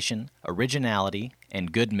imagination, originality,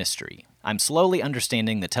 and good mystery. I'm slowly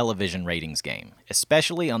understanding the television ratings game,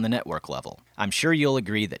 especially on the network level. I'm sure you'll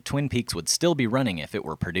agree that Twin Peaks would still be running if it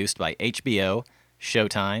were produced by HBO,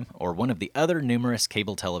 Showtime, or one of the other numerous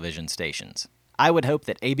cable television stations. I would hope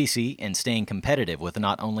that ABC, in staying competitive with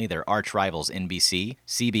not only their arch-rivals NBC,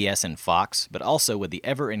 CBS, and Fox, but also with the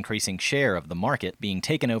ever-increasing share of the market being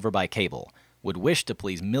taken over by cable, would wish to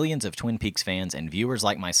please millions of Twin Peaks fans and viewers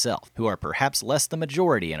like myself, who are perhaps less the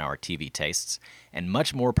majority in our TV tastes, and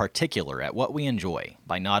much more particular at what we enjoy,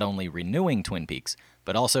 by not only renewing Twin Peaks,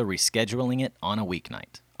 but also rescheduling it on a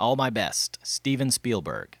weeknight. All my best, Steven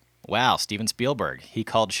Spielberg. Wow, Steven Spielberg. He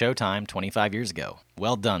called Showtime 25 years ago.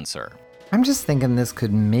 Well done, sir. I'm just thinking this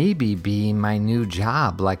could maybe be my new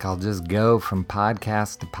job. Like, I'll just go from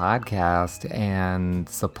podcast to podcast and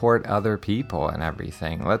support other people and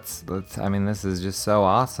everything. I mean, this is just so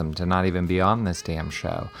awesome to not even be on this damn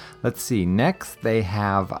show. Let's see. Next, they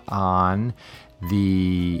have on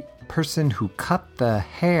the person who cut the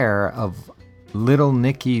hair of Little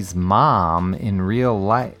Nicky's mom in real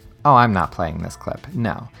life. Oh, I'm not playing this clip.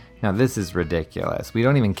 No. Now, this is ridiculous. We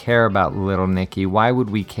don't even care about Little Nicky. Why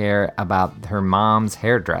would we care about her mom's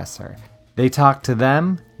hairdresser? They talk to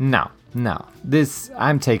them? No.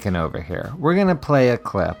 I'm taking over here. We're going to play a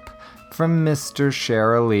clip from Mr.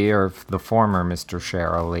 Sheryl Lee, or the former Mr.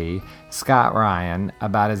 Sheryl Lee, Scott Ryan,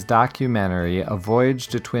 about his documentary, A Voyage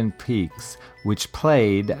to Twin Peaks, which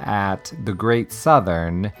played at the Great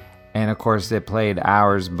Southern. And, of course, it played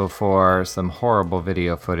hours before some horrible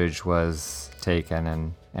video footage was taken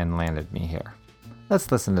and landed me here. Let's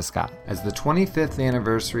listen to Scott. As the 25th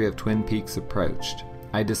anniversary of Twin Peaks approached,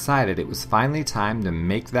 I decided it was finally time to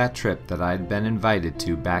make that trip that I'd been invited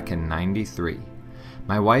to back in '93.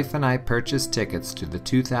 My wife and I purchased tickets to the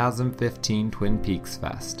 2015 Twin Peaks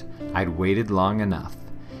Fest. I'd waited long enough.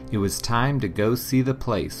 It was time to go see the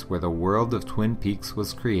place where the world of Twin Peaks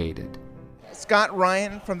was created. Scott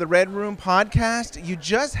Ryan from the Red Room podcast. You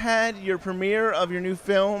just had your premiere of your new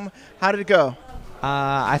film. How did it go?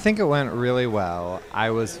 I think it went really well.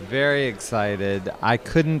 I was very excited. I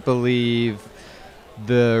couldn't believe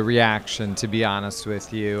the reaction, to be honest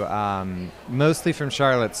with you. Mostly from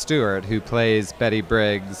Charlotte Stewart, who plays Betty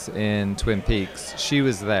Briggs in Twin Peaks. She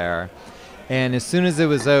was there. And as soon as it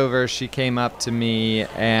was over, she came up to me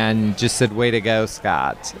and just said, "Way to go,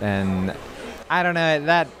 Scott." And I don't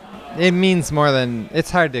know, it means more than,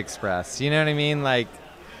 it's hard to express. You know what I mean? Like,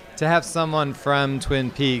 to have someone from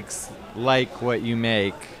Twin Peaks like what you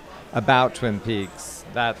make about Twin Peaks,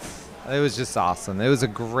 it was just awesome. It was a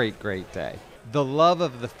great, great day. The love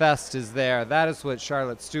of the fest is there. That is what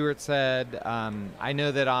Charlotte Stewart said. I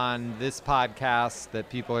know that on this podcast that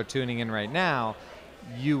people are tuning in right now,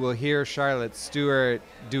 you will hear Charlotte Stewart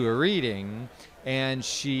do a reading, but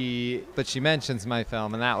she mentions my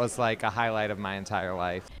film, and that was like a highlight of my entire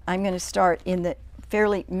life. I'm going to start in the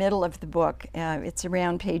fairly middle of the book. It's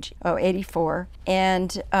around page 84.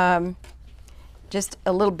 And just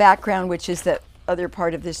a little background, which is the other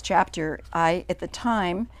part of this chapter. I, at the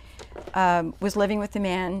time, was living with a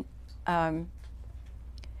man. I'm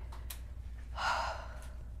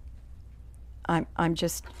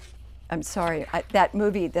sorry. That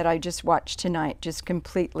movie that I just watched tonight just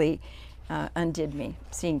completely undid me,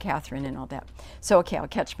 seeing Catherine and all that. So, okay, I'll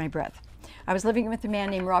catch my breath. I was living with a man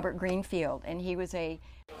named Robert Greenfield, and he was a...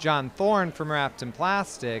 John Thorne from Wrapped in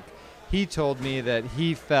Plastic, he told me that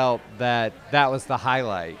he felt that was the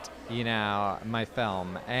highlight, my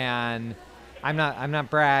film. And I'm not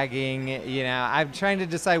bragging, I'm trying to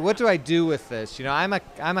decide, what do I do with this? I'm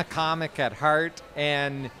a comic at heart,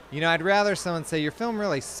 and I'd rather someone say your film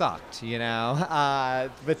really sucked,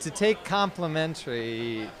 but to take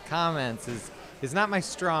complimentary comments is not my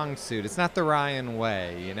strong suit. It's not the Ryan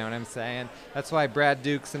way, you know what I'm saying? That's why Brad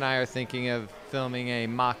Dukes and I are thinking of filming a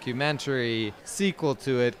mockumentary sequel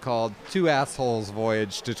to it called Two Assholes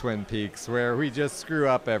Voyage to Twin Peaks, where we just screw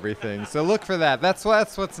up everything. So look for that. That's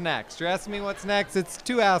what's next. You're asking me what's next? It's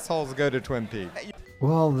Two Assholes Go to Twin Peaks.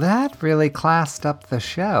 Well, that really classed up the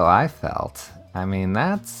show, I felt. I mean,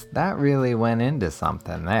 that really went into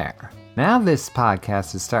something there. Now this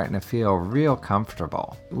podcast is starting to feel real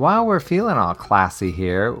comfortable. While we're feeling all classy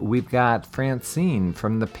here, we've got Francine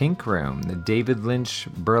from the Pink Room, the David Lynch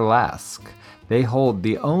Burlesque. They hold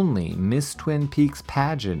the only Miss Twin Peaks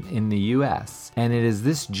pageant in the U.S., and it is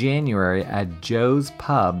this January at Joe's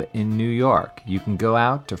Pub in New York. You can go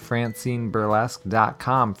out to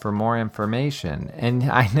francineburlesque.com for more information. And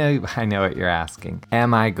I know what you're asking.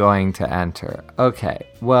 Am I going to enter? Okay,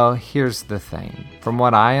 well, here's the thing. From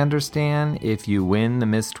what I understand, if you win the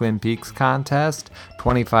Miss Twin Peaks contest,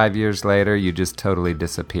 25 years later, you just totally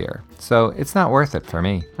disappear. So it's not worth it for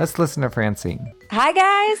me. Let's listen to Francine. Hi,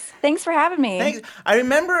 guys. Thanks for having me. Thanks. I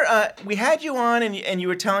remember we had you on and you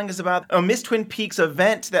were telling us about a Miss Twin Peaks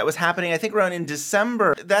event that was happening, I think, around in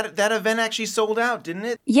December. That event actually sold out, didn't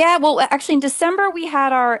it? Yeah, well, actually, in December, we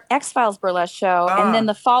had our X-Files burlesque show. And then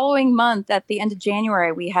the following month, at the end of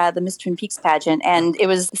January, we had the Miss Twin Peaks pageant. And it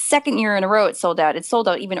was the second year in a row it sold out. It sold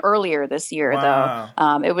out even earlier this year, though.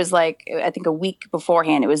 It was like, I think a week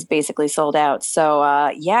beforehand, it was basically sold out. So,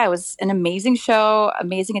 yeah, it was an amazing show,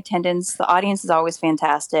 amazing attendance. The audience is always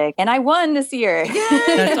fantastic. And I won this year.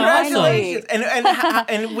 Yay! Congratulations.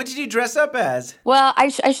 And what did you dress up as? Well, I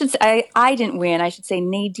should say, I didn't win. I should say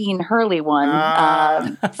Nadine Hurley won.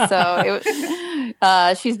 So it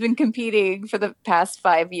was, she's been competing for the past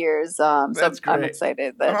 5 years. So I'm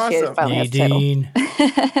excited that she finally has the title.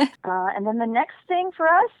 And then the next thing for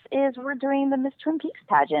us is we're doing the Miss Twin Peaks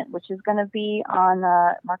pageant, which is going to be on,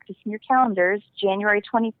 mark this in your calendars, January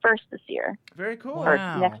 21st this year. Very cool. Or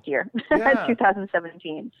next year,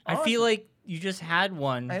 2017. I feel like you just had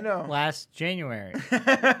one last January.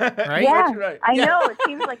 Right? Yeah, right. I know. It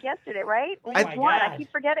seems like yesterday, right? I won. I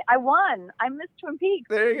keep forgetting. I won. I missed Twin Peaks.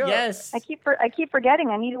 There you go. Yes. I keep forgetting.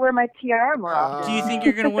 I need to wear my tiara more often. Do you think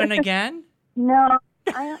you're going to win again? No,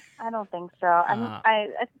 I don't think so. I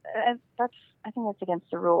think that's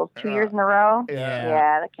against the rules. 2 years in a row?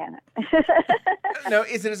 Yeah, that can't. No,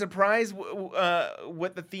 is it a surprise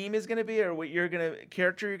what the theme is going to be or what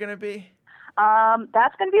character you're going to be?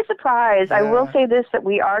 That's going to be a surprise. Yeah. I will say this, that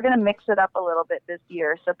we are going to mix it up a little bit this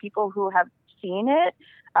year. So people who have seen it,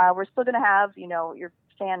 we're still going to have, your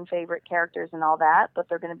fan favorite characters and all that, but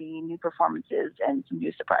they're going to be new performances and some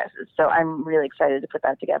new surprises. So I'm really excited to put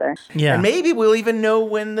that together. Yeah. And maybe we'll even know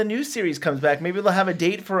when the new series comes back. Maybe they'll have a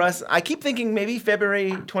date for us. I keep thinking maybe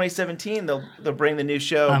February 2017 they'll bring the new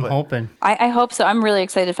show. I'm hoping. I hope so. I'm really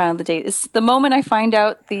excited to find out the date. It's the moment I find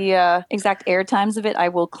out the exact air times of it, I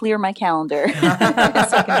will clear my calendar so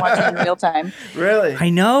I can watch it in real time. Really?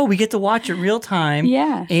 I know. We get to watch it real time.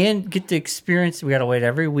 Yeah. And get to experience. We got to wait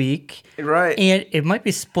every week. Right. And it might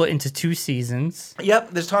be split into 2 seasons.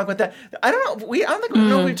 Yep, there's talk about that. I don't know. I don't think we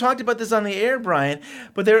know if we've talked about this on the air, Brian.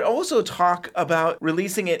 But there's also talk about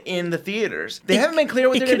releasing it in the theaters. They haven't been clear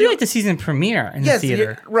what they're going to do. It could be like the season premiere in the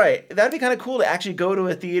theater. Right. That'd be kind of cool to actually go to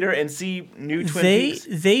a theater and see new Twin Peaks.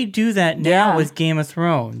 They do that now with Game of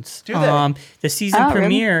Thrones. Do they? The season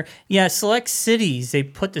premiere. Really? Select cities they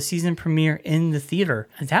put the season premiere in the theater.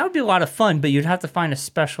 That would be a lot of fun. But you'd have to find a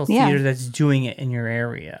special theater that's doing it in your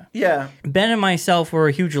area. Yeah. Ben and myself were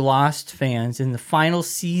huge Lost fans. In the final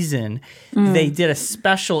season, they did a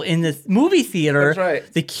special in the movie theater. That's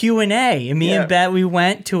right. The Q&A. And me and Bet, we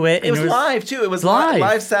went to it. It was live, too. It was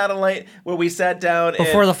live satellite where we sat down.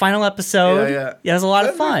 Before the final episode. Yeah. It was a lot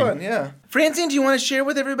of fun. Yeah. Francine, do you want to share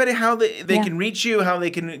with everybody how they can reach you, how they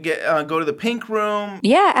can go to the Pink Room?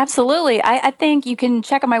 Yeah, absolutely. I think you can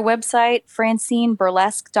check out my website,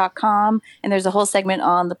 francineburlesque.com, and there's a whole segment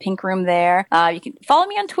on the Pink Room there. You can follow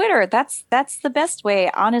me on Twitter. That's the best way,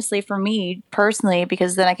 honestly, for me personally,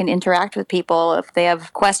 because then I can interact with people. If they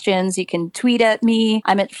have questions, you can tweet at me.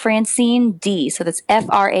 I'm at Francine D, so that's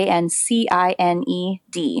FRANCINED.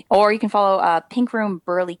 Or you can follow Pink Room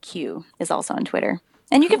Burley Q is also on Twitter.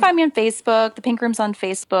 And you can find me on Facebook. The Pink Room's on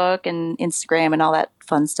Facebook and Instagram and all that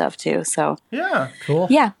fun stuff too. So yeah, cool.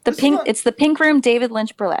 Yeah, it's the Pink Room David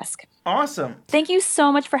Lynch Burlesque. Awesome. Thank you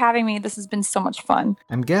so much for having me. This has been so much fun.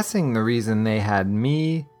 I'm guessing the reason they had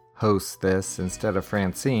me host this instead of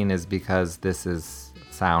Francine is because this is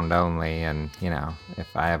sound only, and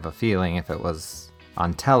if I have a feeling if it was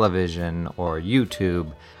on television or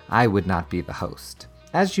YouTube, I would not be the host.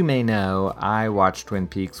 As you may know, I watched Twin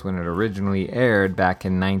Peaks when it originally aired back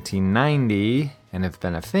in 1990 and have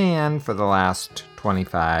been a fan for the last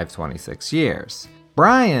 26 years.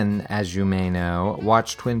 Brian, as you may know,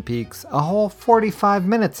 watched Twin Peaks a whole 45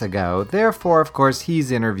 minutes ago, therefore, of course,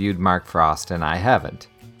 he's interviewed Mark Frost and I haven't.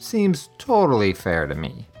 Seems totally fair to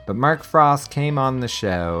me. But Mark Frost came on the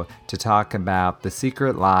show to talk about the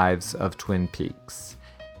secret lives of Twin Peaks.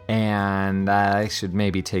 And I should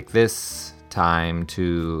maybe take this time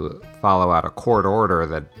to follow out a court order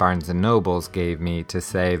that Barnes & Nobles gave me to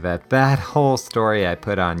say that whole story I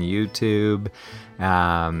put on YouTube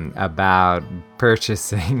about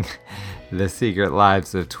purchasing the secret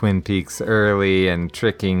lives of Twin Peaks early and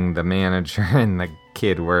tricking the manager and the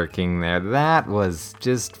kid working there, that was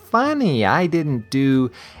just funny. I didn't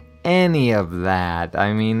do any of that.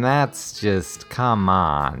 I mean, that's just, come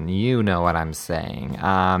on. You know what I'm saying.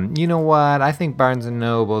 You know what? I think Barnes &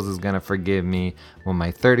 Nobles is going to forgive me when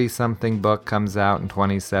my 30-something book comes out in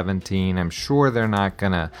 2017. I'm sure they're not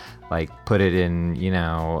going to, put it in,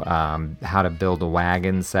 how to build a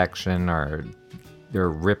wagon section or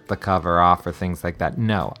rip the cover off or things like that.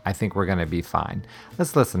 No, I think we're going to be fine.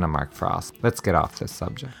 Let's listen to Mark Frost. Let's get off this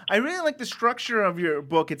subject. I really like the structure of your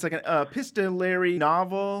book. It's like an epistolary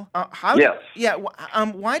novel.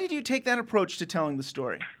 Why did you take that approach to telling the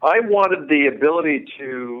story? I wanted the ability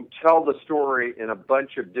to tell the story in a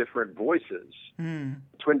bunch of different voices.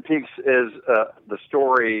 Twin Peaks is the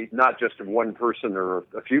story not just of one person or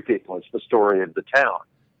a few people. It's the story of the town.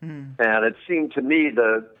 And it seemed to me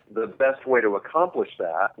the best way to accomplish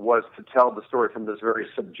that was to tell the story from this very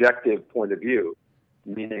subjective point of view,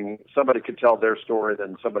 meaning somebody could tell their story,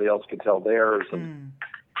 then somebody else could tell theirs, and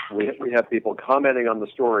we have people commenting on the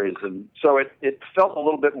stories. And so it felt a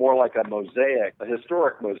little bit more like a mosaic, a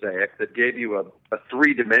historic mosaic that gave you a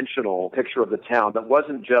three-dimensional picture of the town that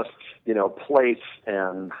wasn't just, place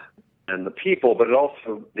and the people, but it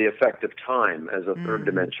also the effect of time as a third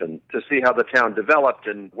dimension, to see how the town developed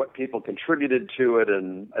and what people contributed to it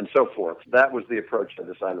and so forth. That was the approach I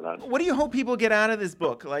decided on. What do you hope people get out of this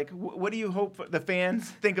book? What do you hope the fans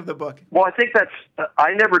think of the book? Well, I think that's,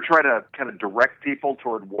 I never try to kind of direct people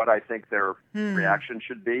toward what I think their reaction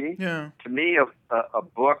should be. Yeah. To me, a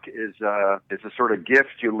book is a sort of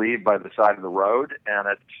gift you leave by the side of the road, and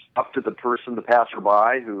it's up to the person, the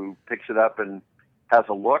passerby, who picks it up and has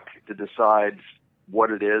a look to decide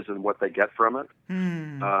what it is and what they get from it.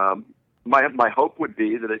 My hope would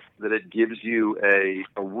be that it gives you a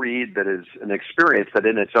read that is an experience that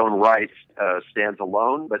in its own right stands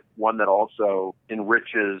alone, but one that also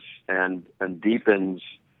enriches and deepens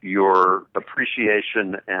your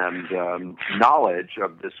appreciation and knowledge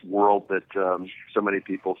of this world that so many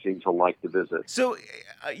people seem to like to visit. So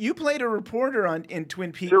you played a reporter in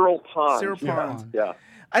Twin Peaks. Cyril Pons. Yeah.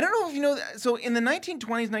 I don't know if you know that. So in the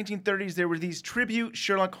 1920s, 1930s, there were these tribute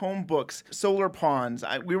Sherlock Holmes books, Solar Pons.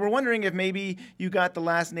 We were wondering if maybe you got the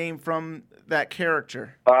last name from that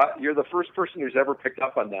character. You're the first person who's ever picked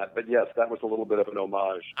up on that, but yes, that was a little bit of an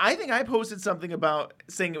homage. I think I posted something about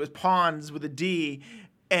saying it was Pons with a D,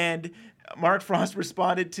 and Mark Frost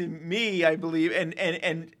responded to me, I believe,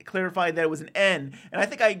 and clarified that it was an N. And I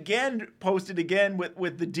think I posted again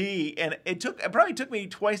with the D, and it probably took me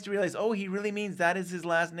twice to realize, he really means that is his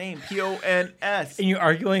last name, Pons. And you're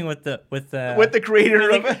arguing with the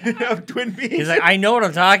creator of Twin Peaks. He's like, I know what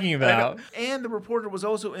I'm talking about. And the reporter was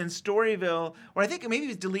also in Storyville, or I think maybe it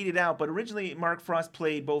was deleted out, but originally Mark Frost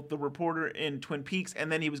played both the reporter in Twin Peaks, and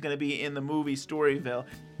then he was going to be in the movie Storyville.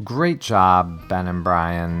 Great job, Ben and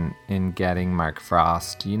Brian, in getting Mark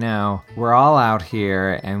Frost. We're all out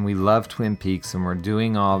here and we love Twin Peaks and we're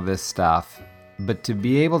doing all this stuff, but to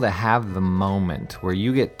be able to have the moment where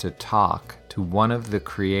you get to talk to one of the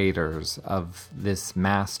creators of this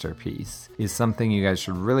masterpiece is something you guys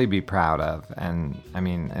should really be proud of. And I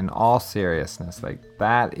mean, in all seriousness, like,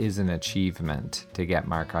 that is an achievement to get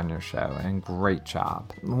Mark on your show, and great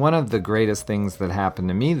job. One of the greatest things that happened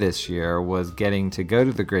to me this year was getting to go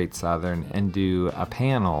to the Great Southern and do a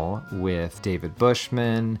panel with David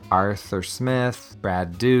Bushman, Arthur Smith,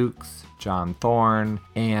 Brad Dukes, John Thorne,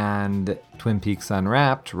 and Twin Peaks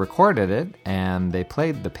Unwrapped recorded it, and they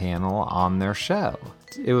played the panel on their show.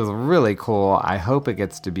 It was really cool. I hope it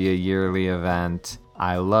gets to be a yearly event.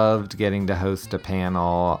 I loved getting to host a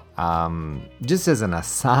panel. Just as an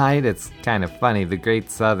aside, it's kind of funny. The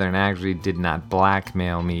Great Southern actually did not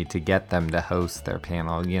blackmail me to get them to host their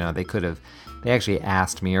panel. You know, they actually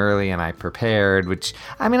asked me early and I prepared, which,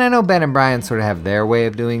 I mean, I know Ben and Brian sort of have their way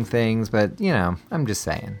of doing things, but, you know, I'm just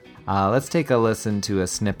saying. Let's take a listen to a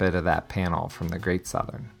snippet of that panel from the Great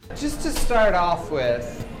Southern. Just to start off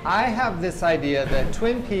with, I have this idea that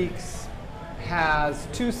Twin Peaks has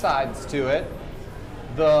two sides to it,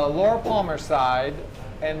 the Laura Palmer side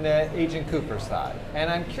and the Agent Cooper side. And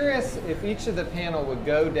I'm curious if each of the panel would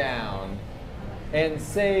go down and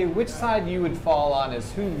say which side you would fall on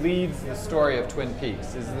as who leads the story of Twin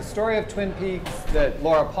Peaks. Is the story of Twin Peaks that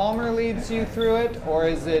Laura Palmer leads you through it, or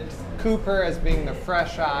is it Cooper as being the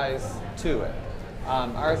fresh eyes to it?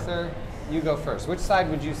 Arthur, you go first. Which side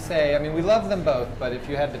would you say? I mean, we love them both, but if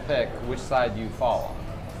you had to pick, which side you fall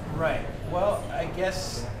on? Right. Well, I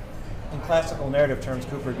guess in classical narrative terms,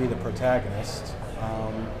 Cooper would be the protagonist.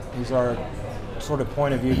 He's our sort of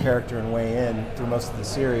point of view character and way in through most of the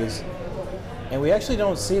series. And we actually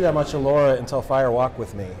don't see that much of Laura until Fire Walk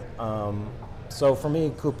with Me. So for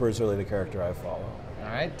me, Cooper is really the character I follow.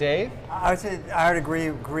 All right, Dave? I would say I would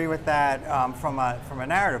agree with that from a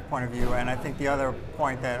narrative point of view. And I think the other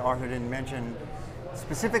point that Arthur didn't mention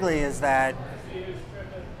specifically is that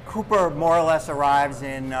Cooper more or less arrives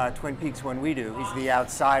in Twin Peaks when we do. He's the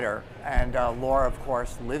outsider, and Laura, of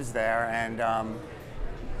course, lives there, and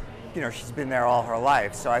you know, she's been there all her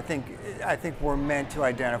life. So I think we're meant to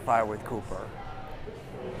identify with Cooper.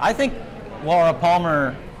 I think Laura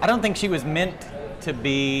Palmer, I don't think she was meant to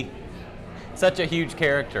be such a huge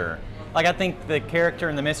character. Like, I think the character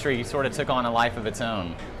in the mystery sort of took on a life of its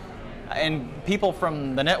own. And people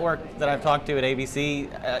from the network that I've talked to at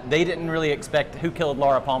ABC, they didn't really expect Who Killed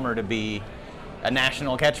Laura Palmer to be a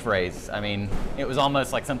national catchphrase. I mean, it was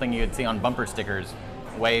almost like something you'd see on bumper stickers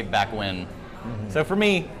way back when. Mm-hmm. So for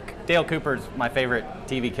me, Dale Cooper's my favorite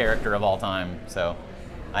TV character of all time, so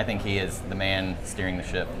I think he is the man steering the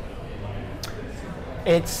ship.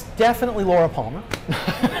 It's definitely Laura Palmer.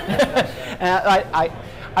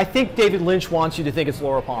 I think David Lynch wants you to think it's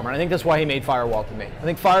Laura Palmer, and I think that's why he made Fire Walk with Me. I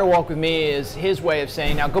think Fire Walk with Me is his way of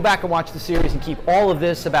saying, now go back and watch the series and keep all of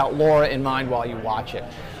this about Laura in mind while you watch it.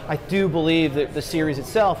 I do believe that the series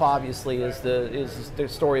itself, obviously, is the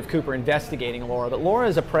story of Cooper investigating Laura, but Laura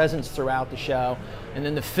is a presence throughout the show, and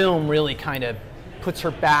then the film really kind of puts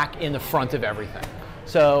her back in the front of everything.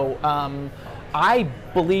 So I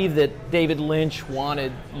believe that David Lynch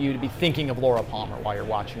wanted you to be thinking of Laura Palmer while you're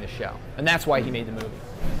watching the show, and that's why he made the movie.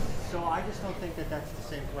 So I just don't think that that's the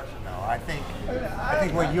same question, though. I think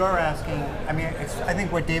what you're asking, I mean, I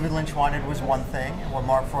think what David Lynch wanted was one thing, and what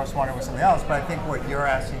Mark Frost wanted was something else, but I think what you're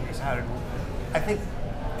asking is I think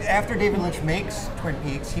after David Lynch makes Twin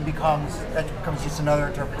Peaks, that becomes just another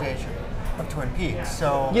interpretation of Twin Peaks.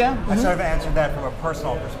 So yeah, I sort of answered that from a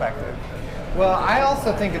personal perspective. Well, I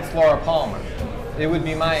also think it's Laura Palmer. It would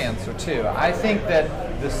be my answer, too. I think that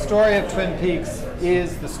the story of Twin Peaks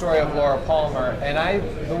is the story of Laura Palmer, and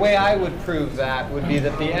the way I would prove that would be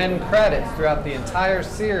that the end credits throughout the entire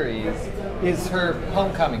series is her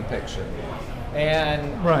homecoming picture.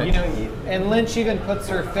 And right. You know, and Lynch even puts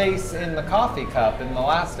her face in the coffee cup in the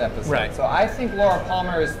last episode. Right. So I think Laura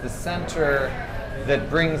Palmer is the center that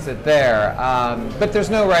brings it there. But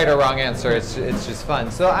there's no right or wrong answer. It's just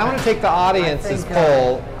fun. So I want to take the audience's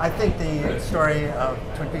poll. I think the story of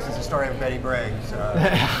Twin Peaks is the story of Betty Briggs.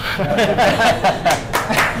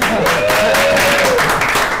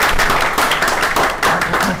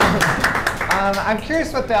 I'm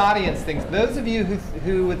curious what the audience thinks. Those of you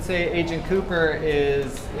who would say Agent Cooper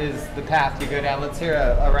is the path you go down, let's hear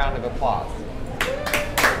a round of applause.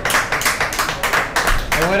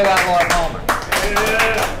 And what about Laura Palmer?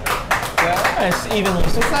 Yeah,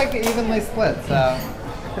 it's like evenly split. So,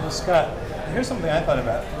 well, Scott, here's something I thought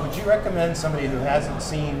about. Would you recommend somebody who hasn't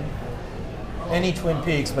seen any Twin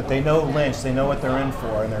Peaks, but they know Lynch, they know what they're in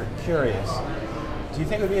for, and they're curious? Do you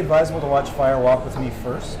think it would be advisable to watch Fire Walk with Me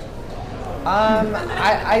first?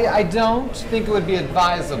 I don't think it would be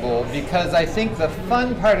advisable because I think the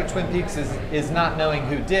fun part of Twin Peaks is not knowing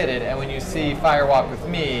who did it, and when you see Fire Walk with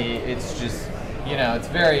Me, it's just,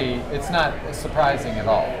 it's not surprising at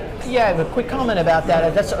all. Yeah, I have a quick comment about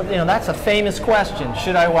that. That's a famous question.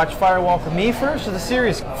 Should I watch Fire Walk with Me first or the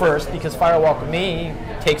series first? Because Fire Walk with Me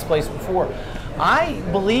takes place before. I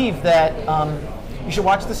believe that you should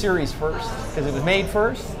watch the series first because it was made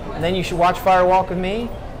first, and then you should watch Fire Walk with Me,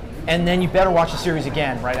 and then you better watch the series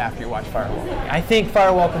again right after you watch Fire Walk with Me. I think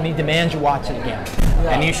Fire Walk with Me demands you watch it again.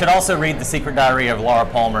 And you should also read The Secret Diary of Laura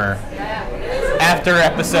Palmer after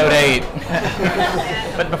episode 8,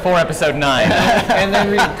 but before episode 9. And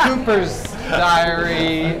then read Cooper's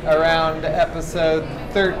diary around episode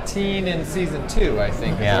 13 in season 2, I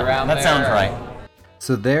think. Yeah, around that there. sounds right.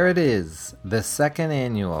 So there it is, the second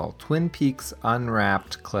annual Twin Peaks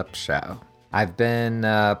Unwrapped clip show. I've been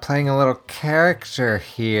playing a little character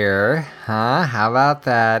here, huh? How about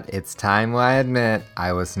that? It's time I admit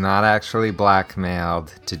I was not actually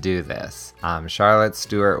blackmailed to do this. Charlotte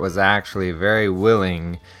Stewart was actually very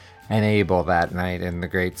willing and able that night in the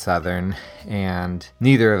Great Southern, and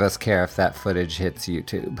neither of us care if that footage hits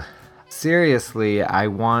YouTube. Seriously, I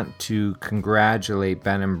want to congratulate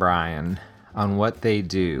Ben and Brian on what they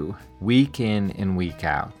do week in and week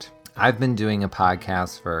out. I've been doing a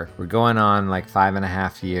podcast we're going on like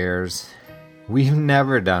 5.5 years. We've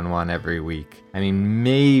never done one every week. I mean,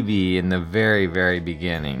 maybe in the very, very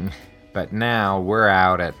beginning. But now we're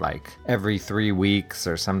out at like every 3 weeks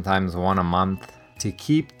or sometimes one a month. To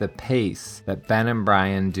keep the pace that Ben and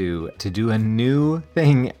Brian do, to do a new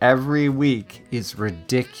thing every week is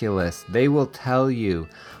ridiculous. They will tell you,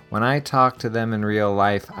 when I talk to them in real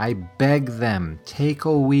life, I beg them, take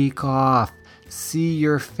a week off. See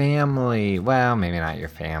your family. Well, maybe not your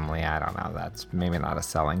family. I don't know. That's maybe not a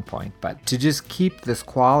selling point. But to just keep this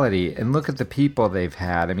quality and look at the people they've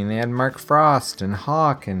had. I mean, they had Mark Frost and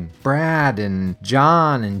Hawk and Brad and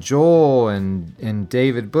John and Joel and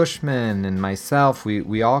David Bushman and myself.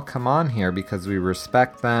 We all come on here because we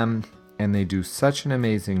respect them. And they do such an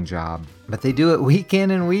amazing job. But they do it week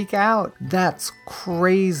in and week out. That's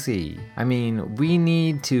crazy. I mean, we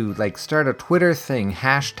need to start a Twitter thing,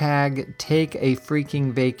 hashtag take a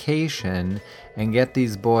freaking vacation and get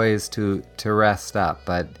these boys to rest up.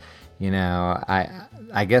 But,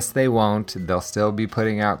 I guess they won't. They'll still be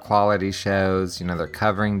putting out quality shows. They're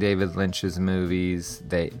covering David Lynch's movies.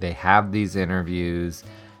 They have these interviews.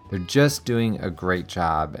 They're just doing a great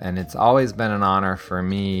job. And it's always been an honor for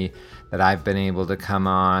me that I've been able to come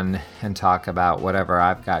on and talk about whatever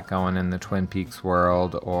I've got going in the Twin Peaks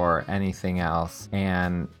world or anything else.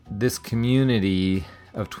 And this community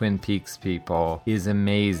of Twin Peaks people is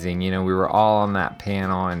amazing. We were all on that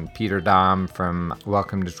panel, and Peter Dom from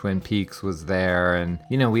Welcome to Twin Peaks was there, and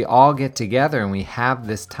we all get together and we have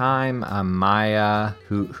this time. Maya,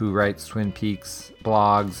 who writes Twin Peaks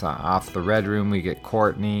blogs off the Red Room, we get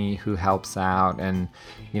Courtney who helps out, and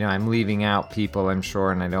I'm leaving out people, I'm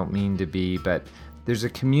sure, and I don't mean to be, but there's a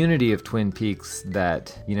community of Twin Peaks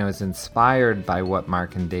that, is inspired by what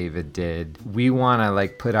Mark and David did. We want to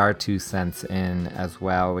put our 2 cents in as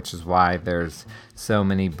well, which is why there's so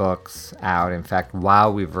many books out. In fact,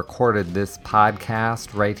 while we've recorded this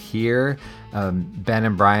podcast right here, Ben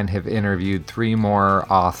and Brian have interviewed 3 more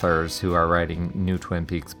authors who are writing new Twin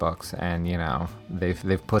Peaks books, and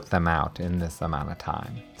they've put them out in this amount of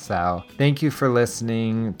time. So thank you for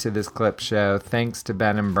listening to this clip show. Thanks to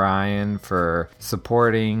Ben and Brian for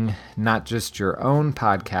supporting not just your own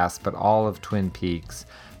podcast, but all of Twin Peaks.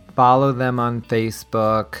 Follow them on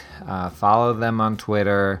Facebook, follow them on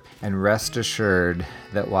Twitter, and rest assured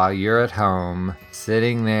that while you're at home,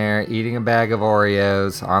 sitting there eating a bag of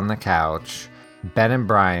Oreos on the couch, Ben and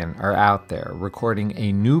Brian are out there recording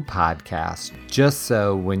a new podcast just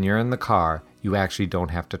so when you're in the car, you actually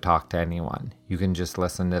don't have to talk to anyone. You can just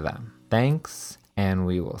listen to them. Thanks, and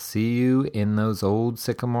we will see you in those old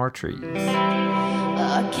sycamore trees.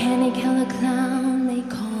 A candy killer clown they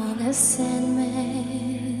call a Sandman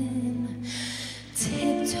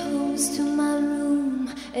tiptoes to my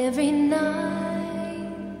room every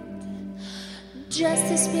night just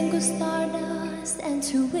to sprinkle stardust and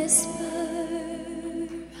to whisper,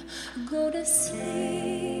 go to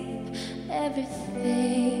sleep,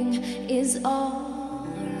 everything is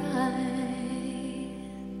alright.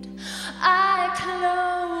 I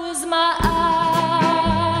close my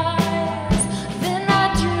eyes, then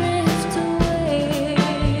I drift away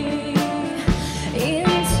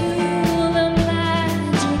into the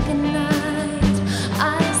magic night.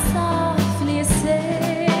 I softly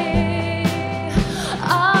say a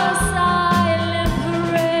silent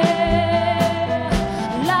prayer,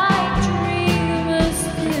 like dreams.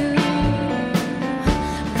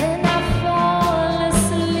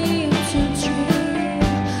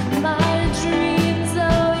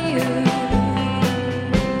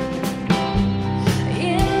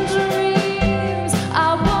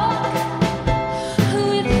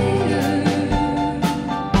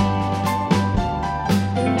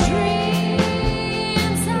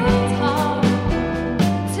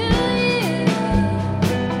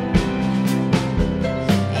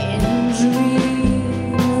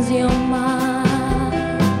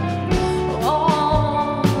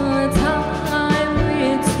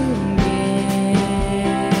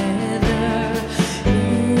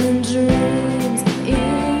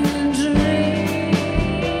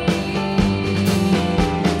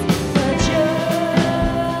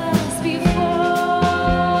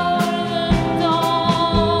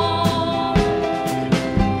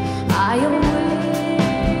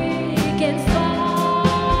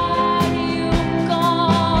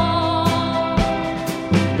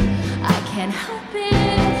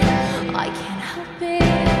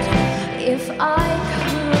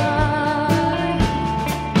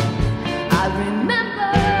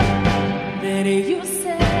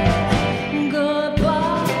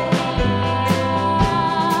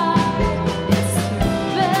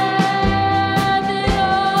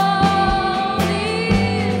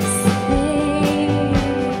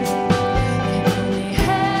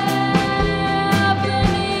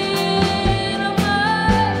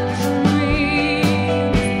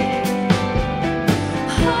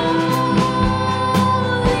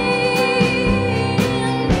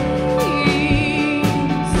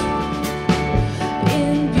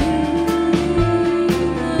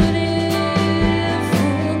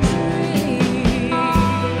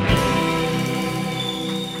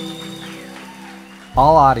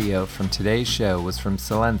 All audio from today's show was from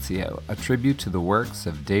Silencio, a tribute to the works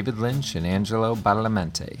of David Lynch and Angelo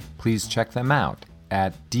Badalamenti. Please check them out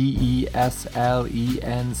at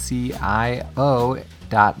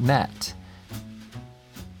deslencio.net.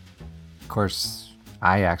 Of course,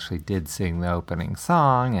 I actually did sing the opening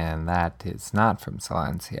song, and that is not from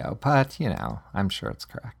Silencio, but, I'm sure it's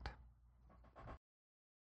correct.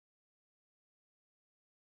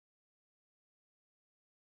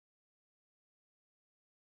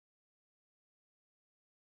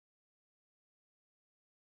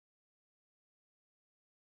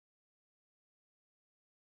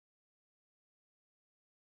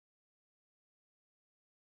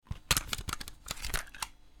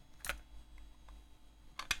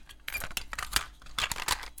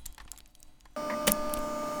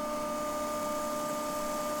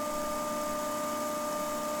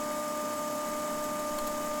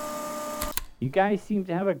 You guys seem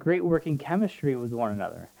to have a great working chemistry with one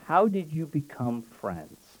another. How did you become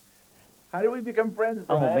friends? How did we become friends,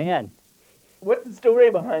 Brian? Oh, man. What's the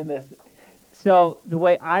story behind this? So, the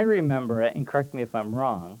way I remember it, and correct me if I'm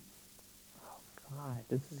wrong, oh, God,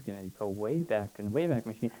 this is going to go way back in the Wayback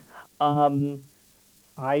Machine.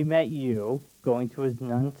 I met you going to his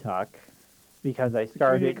Nantuck because I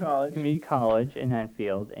started community college in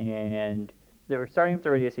Enfield, and they were starting up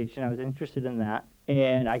the radio station. I was interested in that.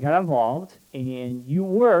 And I got involved, and you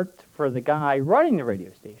worked for the guy running the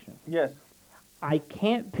radio station. Yes. I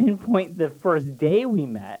can't pinpoint the first day we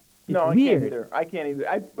met. It's no, weird. I can't either.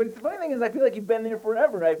 But the funny thing is, I feel like you've been there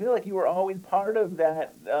forever. I feel like you were always part of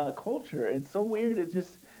that culture. It's so weird. It's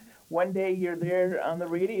just one day you're there on the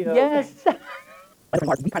radio. Yes.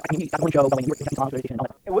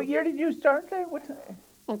 What year did you start there? What time?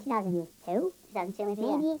 In 2002, 2002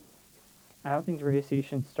 maybe. I don't think the radio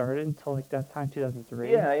station started until like that time,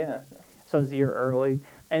 2003. Yeah. So it was a year early.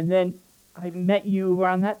 And then I met you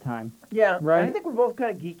around that time. Yeah, right. I think we're both kind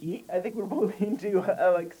of geeky. I think we're both into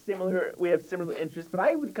we have similar interests. But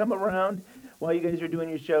I would come around while you guys were doing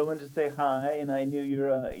your show and just say hi. And I knew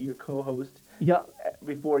your co-host. Yeah.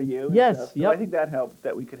 Before you. Yes. So yep. I think that helped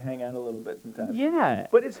that we could hang out a little bit sometimes. Yeah.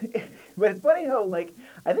 But it's funny how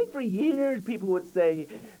I think for years people would say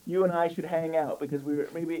you and I should hang out because we were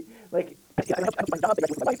maybe like.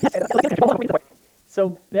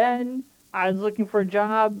 So Ben, I was looking for a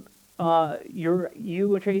job.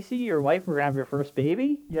 You and Tracy, your wife, were gonna have your first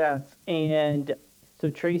baby. Yes. And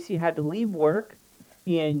so Tracy had to leave work,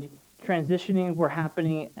 and transitioning were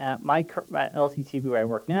happening at LCTV where I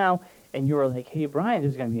work now. And you were like, "Hey Brian,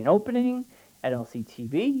 there's gonna be an opening at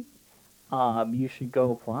LCTV. You should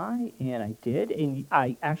go apply." And I did, and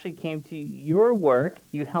I actually came to your work.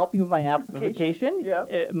 You helped me with my application,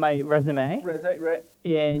 my resume. Right.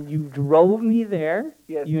 And you drove me there.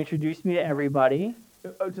 Yes. You introduced me to everybody.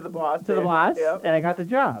 Oh, to the boss. To the boss, yep. And I got the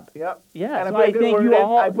job. Yep. Yeah. And so I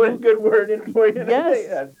put a good word in for you.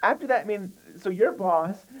 Yes. After that, so your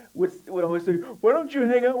boss would always say, "Why don't you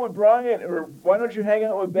hang out with Brian?" or "Why don't you hang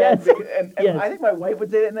out with Ben?" Yes. And yes. I think my wife would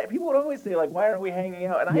say that, and people would always say, "Why aren't we hanging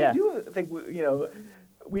out?" And I do think we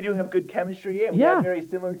do have good chemistry, and we have very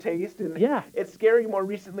similar taste. And it's scary. More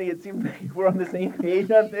recently, it seems like we're on the same page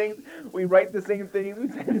on things. We write the same things. We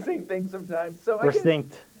say the same things sometimes. So we're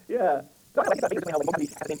synced. Yeah. Prior to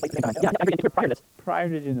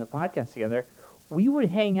doing the podcast together, we would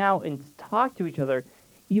hang out and talk to each other.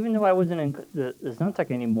 Even though I wasn't in the Nantuck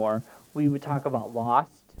anymore, we would talk about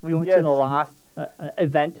Lost. We went to the Lost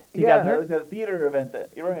event together. Yeah, it was a theater event.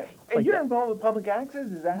 You're right. And you're involved with public access.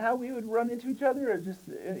 Is that how we would run into each other, or just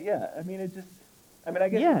I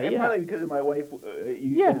guess partly because of my wife,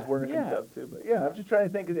 you guys work and stuff too. But I'm just trying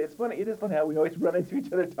to think. It's funny. It is funny how we always run into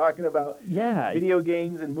each other talking about video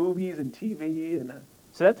games and movies and TV and.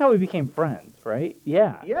 So that's how we became friends, right?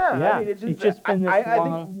 Yeah. Yeah. I mean, it's just been this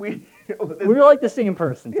long. I think we're like the same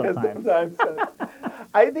person sometimes. Sometimes.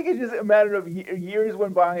 I think it's just a matter of years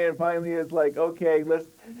went by, and finally it's like, okay, let's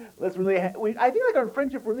really. I feel like our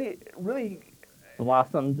friendship really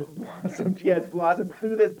blossomed. Blossomed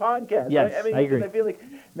through this podcast. Yes, right? I agree. I feel like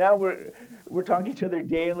now we're talking to each other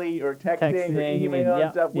daily or texting or email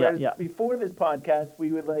and stuff. Whereas before this podcast,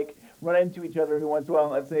 we would run into each other every once in a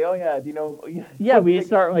while and say, "Oh yeah, do you know?" Yeah, we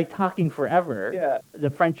start talking forever. Yeah, the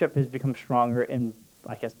friendship has become stronger, and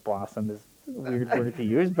I guess blossom is a weird word to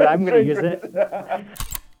use, but I'm going to use it.